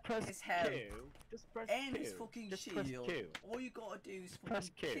down press his health. Q. Just press And Q. his fucking Just press shield. Q. All you gotta do is Press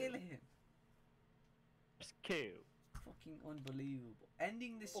fucking Q. kill him. Press Q. Fucking unbelievable.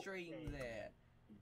 Ending the stream Okay. there.